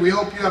Burnaby, we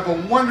hope you have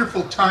a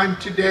wonderful time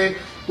today.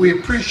 We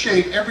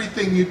appreciate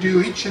everything you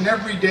do each and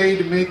every day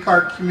to make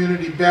our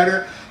community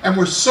better. And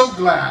we're so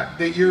glad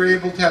that you're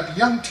able to have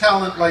young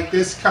talent like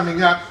this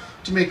coming up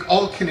to make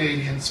all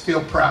Canadians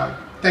feel proud.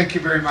 Thank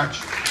you very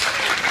much.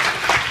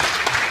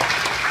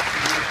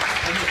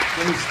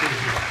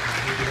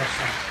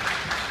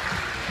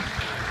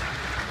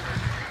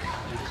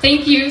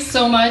 Thank you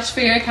so much for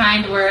your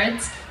kind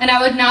words. And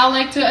I would now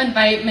like to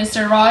invite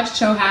Mr. Raj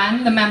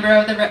Chauhan, the member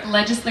of the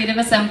Legislative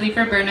Assembly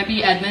for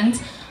Burnaby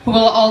Edmonds, who will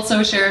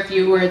also share a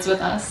few words with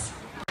us.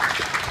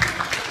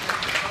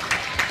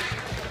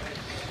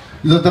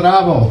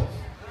 Lutarabo.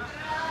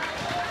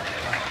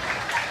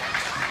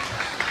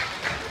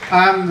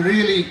 I'm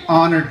really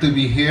honored to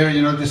be here.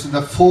 You know, this is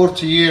the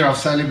 4th year of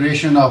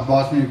celebration of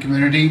Bosnian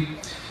community.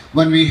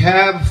 When we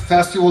have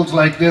festivals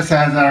like this,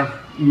 as our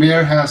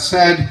mayor has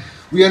said,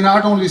 we are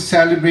not only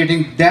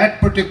celebrating that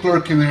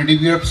particular community,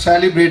 we are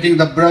celebrating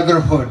the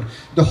brotherhood,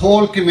 the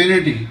whole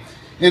community.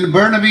 In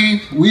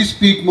Burnaby, we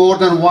speak more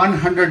than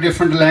 100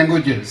 different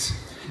languages.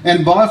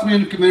 And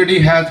Bosnian community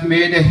has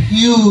made a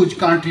huge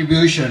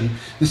contribution,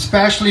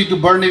 especially to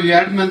Burnaby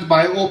Edmonds,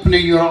 by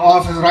opening your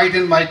office right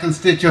in my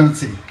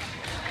constituency.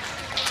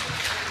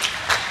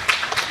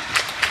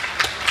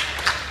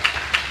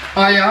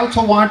 I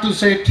also want to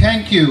say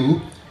thank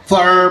you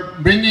for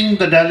bringing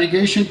the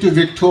delegation to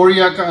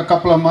Victoria a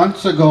couple of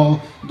months ago.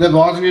 The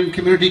Bosnian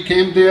community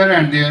came there,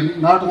 and they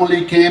not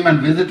only came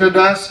and visited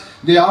us,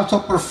 they also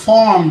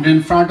performed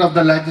in front of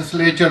the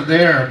legislature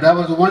there. That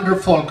was a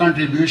wonderful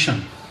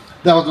contribution.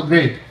 That was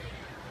great.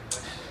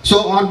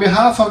 So on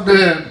behalf of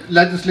the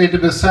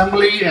Legislative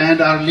Assembly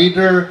and our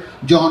leader,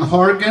 John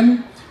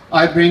Horgan,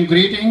 I bring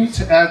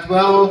greetings as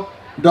well.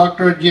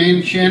 Dr.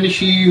 Jane Shen,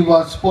 she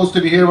was supposed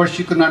to be here, but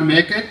she could not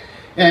make it.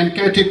 And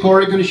Katie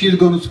Corrigan, she's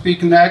going to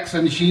speak next,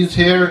 and she's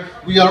here.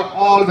 We are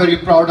all very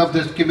proud of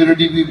this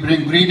community. We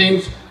bring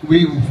greetings.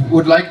 We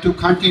would like to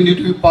continue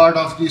to be part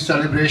of these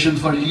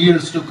celebrations for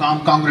years to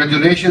come.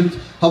 Congratulations.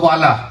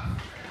 Hawala.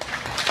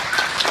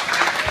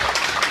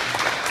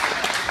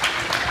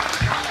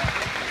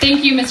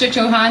 Thank you, Mr.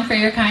 Chauhan, for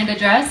your kind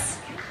address.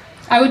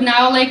 I would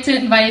now like to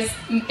invite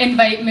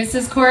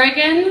Mrs.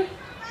 Corrigan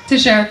to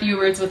share a few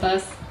words with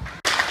us.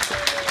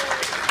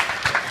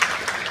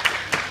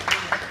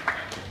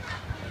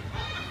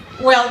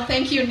 Well,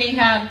 thank you,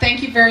 Nihad.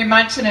 Thank you very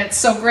much, and it's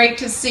so great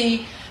to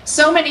see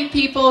so many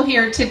people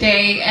here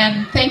today,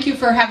 and thank you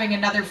for having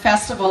another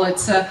festival.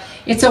 It's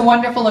a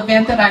wonderful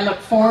event that I look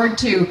forward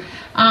to.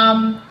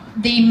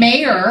 The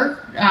mayor,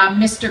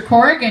 Mr.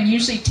 Corrigan,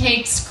 usually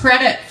takes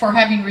credit for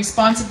having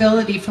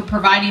responsibility for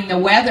providing the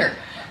weather,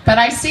 but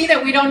I see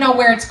that we don't know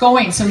where it's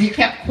going, so he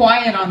kept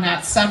quiet on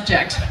that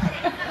subject.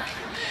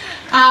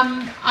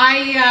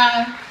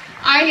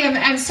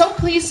 I'm so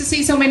pleased to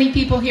see so many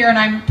people here, and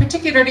I'm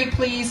particularly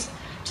pleased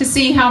to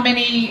see how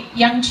many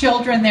young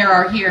children there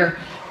are here,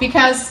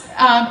 because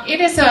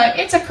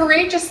it's a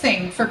courageous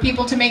thing for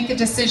people to make the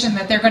decision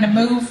that they're going to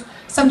move,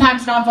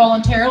 sometimes not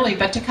voluntarily,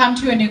 but to come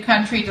to a new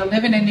country, to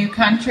live in a new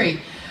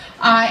country.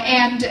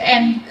 And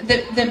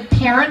the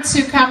parents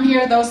who come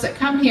here, those that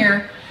come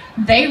here,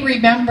 they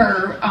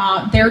remember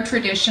their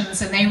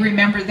traditions, and they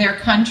remember their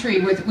country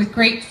with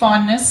great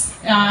fondness.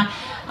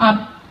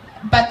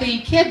 But the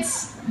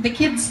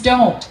kids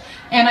don't.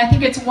 And I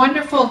think it's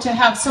wonderful to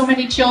have so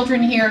many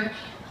children here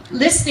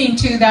listening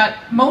to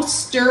that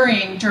most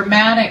stirring,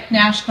 dramatic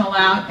national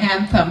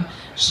anthem,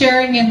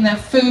 sharing in the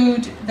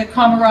food, the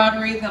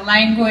camaraderie, the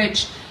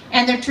language,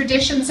 and their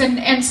traditions,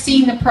 and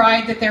seeing the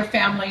pride that their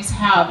families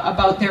have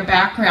about their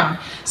background.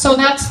 So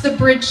that's the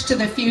bridge to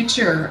the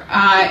future,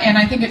 and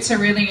I think it's a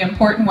really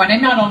important one.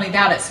 And not only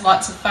that, it's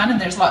lots of fun,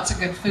 and there's lots of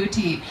good food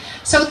to eat.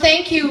 So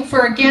thank you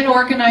for again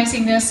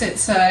organizing this.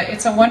 It's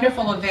a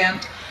wonderful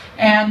event,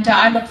 and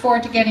I look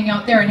forward to getting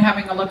out there and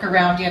having a look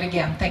around yet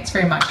again. Thanks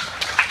very much.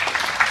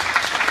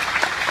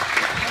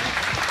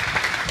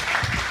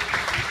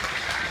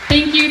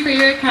 Thank you for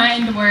your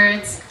kind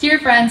words. Dear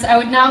friends, I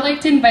would now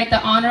like to invite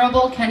the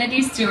Honourable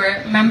Kennedy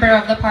Stewart, Member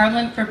of the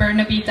Parliament for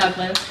Burnaby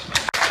Douglas.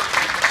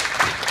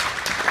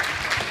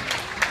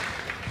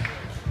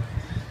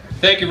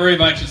 Thank you very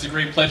much. It's a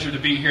great pleasure to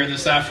be here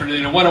this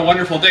afternoon. And what a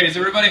wonderful day. Is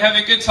everybody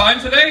having a good time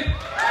today?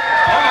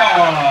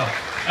 Oh,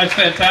 that's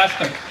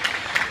fantastic.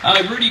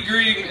 I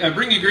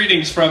bring you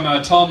greetings from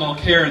Tom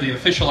Mulcair, the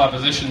official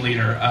opposition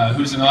leader,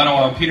 who's in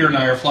Ottawa, and Peter and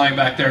I are flying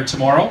back there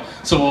tomorrow.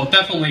 So we'll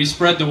definitely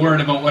spread the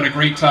word about what a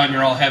great time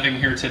you're all having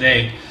here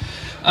today.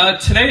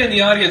 Today in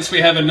the audience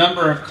we have a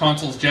number of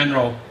consuls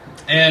general.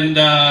 And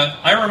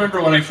I remember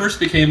when I first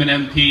became an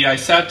MP, I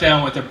sat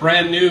down with a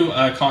brand new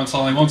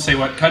consul, I won't say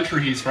what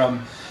country he's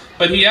from,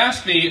 but he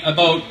asked me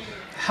about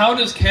how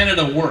does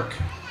Canada work?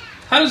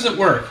 How does it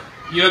work?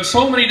 You have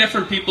so many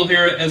different people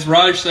here. As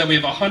Raj said, we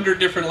have 100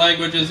 different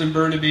languages in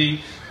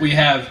Burnaby. We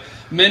have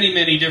many,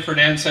 many different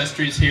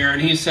ancestries here. And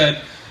he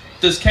said,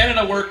 does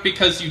Canada work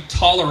because you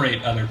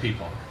tolerate other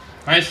people?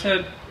 I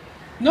said,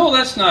 no,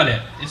 that's not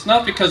it. It's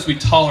not because we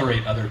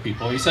tolerate other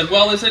people. He said,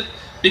 well, is it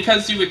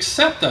because you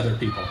accept other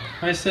people?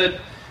 I said,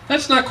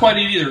 that's not quite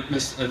it either,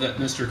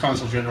 Mr.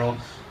 Consul General.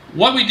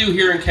 What we do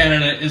here in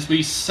Canada is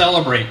we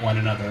celebrate one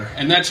another,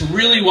 and that's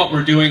really what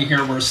we're doing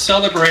here. We're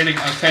celebrating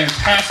a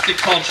fantastic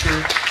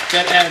culture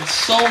that adds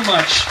so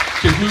much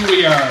to who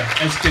we are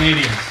as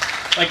Canadians.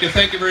 I'd like to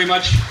thank you very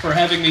much for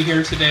having me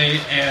here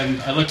today,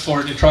 and I look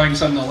forward to trying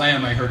some of the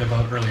lamb I heard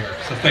about earlier.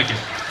 So thank you.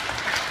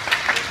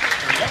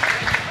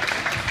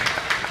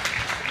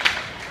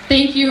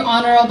 Thank you,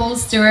 Honorable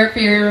Stewart, for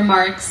your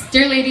remarks.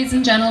 Dear ladies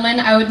and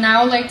gentlemen, I would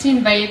now like to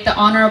invite the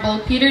Honorable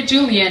Peter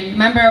Julian,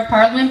 Member of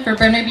Parliament for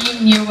Burnaby,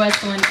 New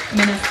Westland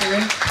Minister.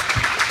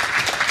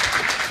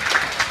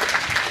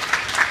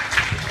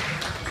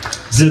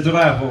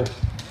 Zdravo.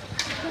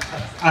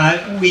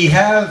 We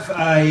have,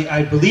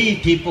 I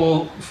believe,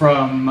 people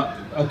from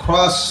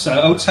across,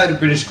 outside of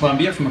British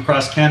Columbia, from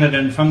across Canada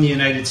and from the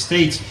United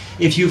States.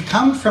 If you've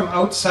come from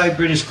outside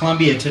British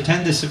Columbia to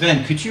attend this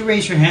event, could you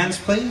raise your hands,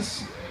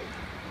 please?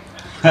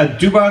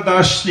 Dubar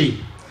Dashli.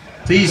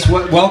 Please,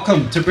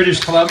 welcome to British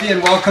Columbia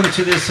and welcome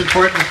to this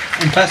important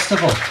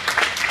festival.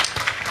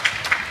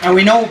 And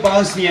we know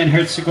Bosnia and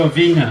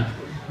Herzegovina,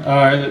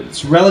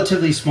 it's a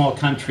relatively small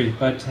country,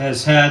 but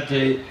has had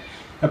a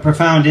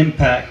profound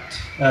impact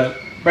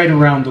right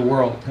around the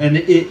world. And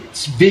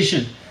its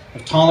vision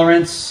of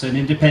tolerance and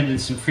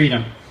independence and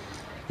freedom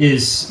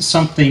is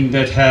something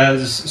that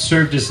has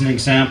served as an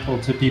example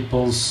to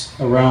peoples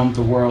around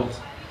the world.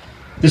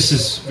 This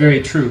is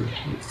very true.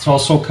 It's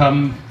also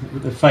come,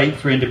 the fight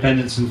for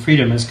independence and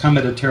freedom has come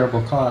at a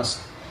terrible cost.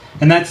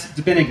 And that's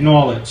been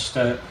acknowledged.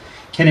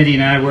 Kennedy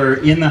and I were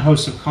in the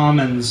House of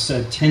Commons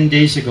 10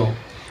 days ago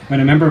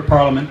when a Member of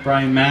Parliament,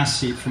 Brian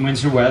Massey from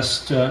Windsor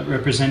West,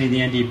 representing the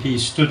NDP,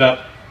 stood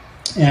up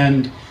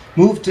and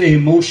moved a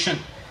motion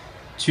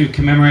to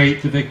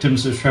commemorate the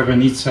victims of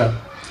Srebrenica.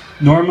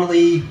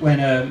 Normally, when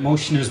a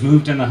motion is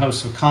moved in the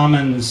House of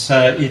Commons,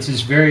 it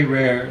is very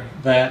rare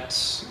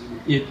that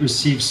it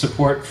receives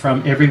support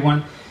from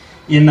everyone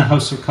in the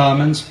House of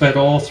Commons, but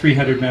all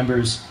 300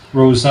 members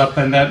rose up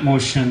and that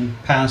motion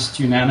passed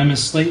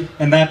unanimously.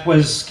 And that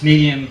was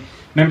Canadian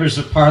members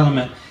of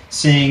Parliament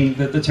saying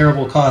that the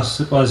terrible costs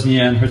that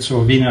Bosnia and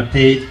Herzegovina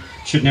paid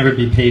should never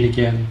be paid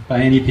again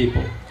by any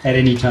people, at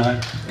any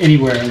time,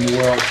 anywhere in the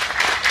world.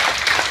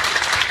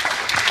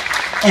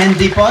 And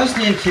the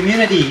Bosnian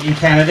community in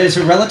Canada is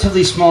a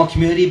relatively small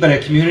community, but a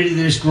community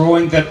that is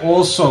growing, that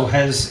also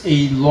has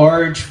a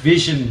large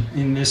vision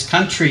in this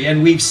country.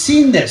 And we've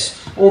seen this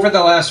over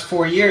the last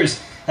 4 years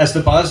as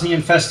the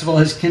Bosnian Festival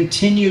has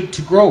continued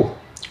to grow.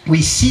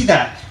 We see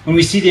that when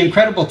we see the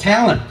incredible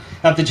talent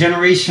of the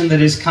generation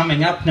that is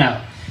coming up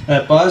now.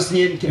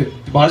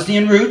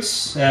 Bosnian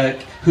roots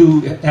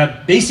who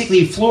have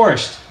basically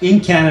flourished in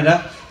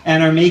Canada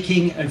and are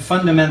making a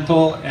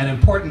fundamental and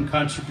important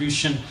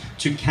contribution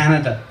to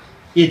Canada.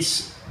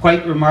 It's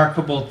quite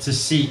remarkable to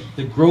see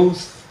the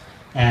growth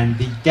and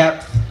the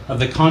depth of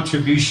the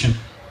contribution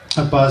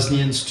of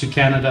Bosnians to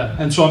Canada.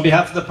 And so on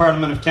behalf of the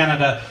Parliament of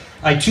Canada,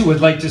 I too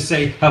would like to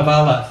say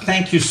Havala.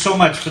 Thank you so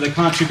much for the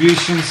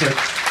contributions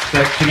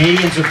that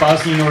Canadians of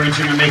Bosnian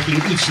origin are making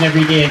each and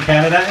every day in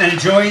Canada, and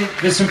enjoy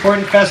this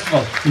important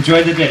festival.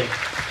 Enjoy the day.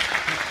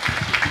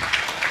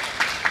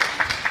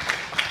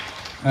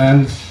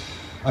 And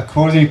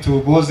according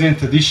to Bosnian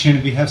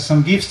tradition, we have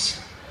some gifts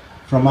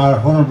from our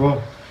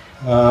honorable,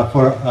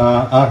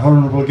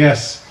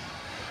 guests.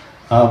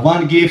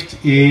 One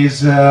gift is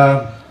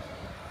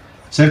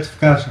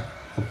certificate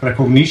of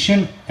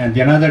recognition, and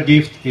the another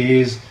gift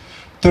is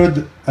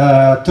third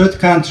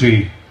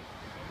country,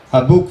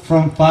 a book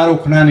from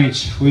Faruk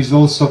Nanic, who is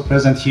also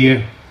present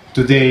here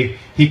today.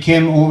 He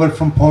came over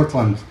from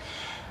Portland.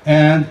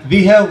 And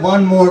we have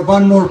one more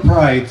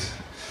pride.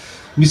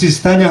 Mrs.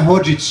 Tanja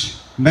Hodžić,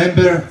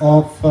 member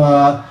of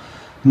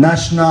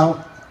National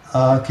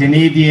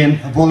Canadian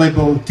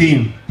volleyball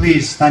team.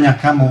 Please, Tanja,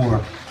 come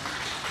over.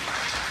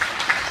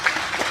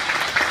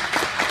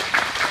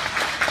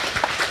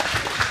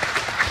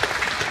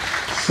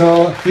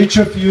 So each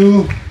of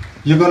you,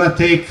 you're gonna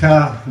take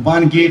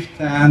one gift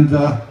and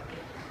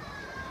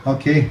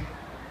okay.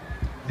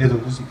 Edo,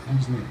 uzmi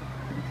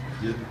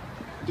jednu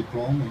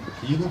diplomu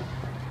i knjigu.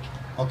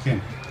 Okay,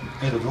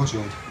 Edo, dođi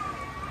ovdje.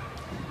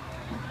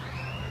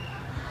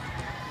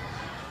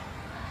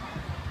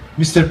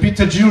 Mr.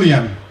 Peter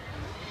Julian.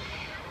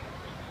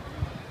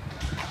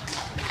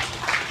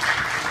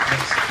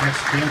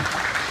 Next here.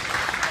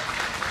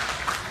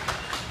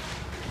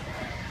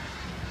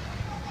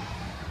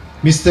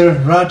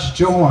 Mr. Raj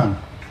Johan.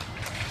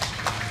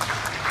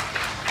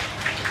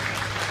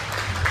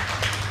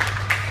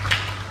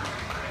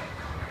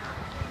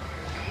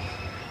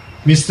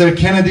 Mr.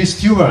 Kennedy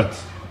Stewart.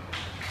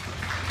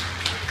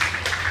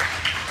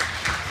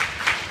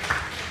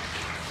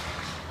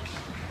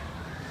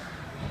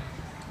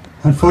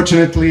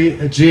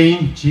 Unfortunately,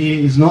 Jane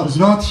is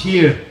not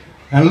here.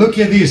 And look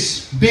at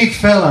this big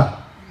fella,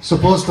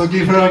 supposed to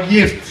give her a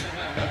gift.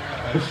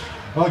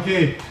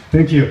 Okay,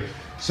 thank you.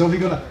 So we're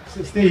gonna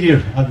stay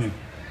here, admin.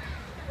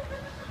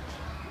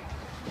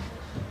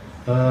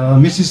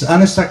 Mrs.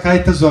 Anessa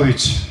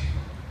Kajtazovic.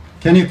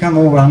 Can you come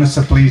over,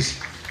 Anessa, please?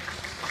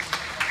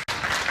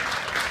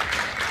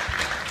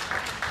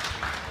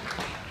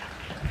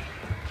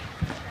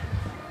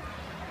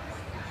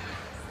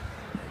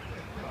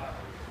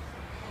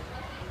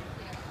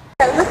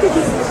 Look at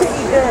these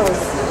pretty girls.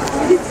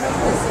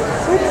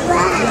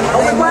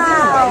 Oh,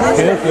 wow.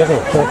 još jednom.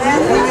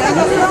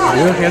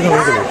 Još jednom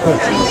idemo.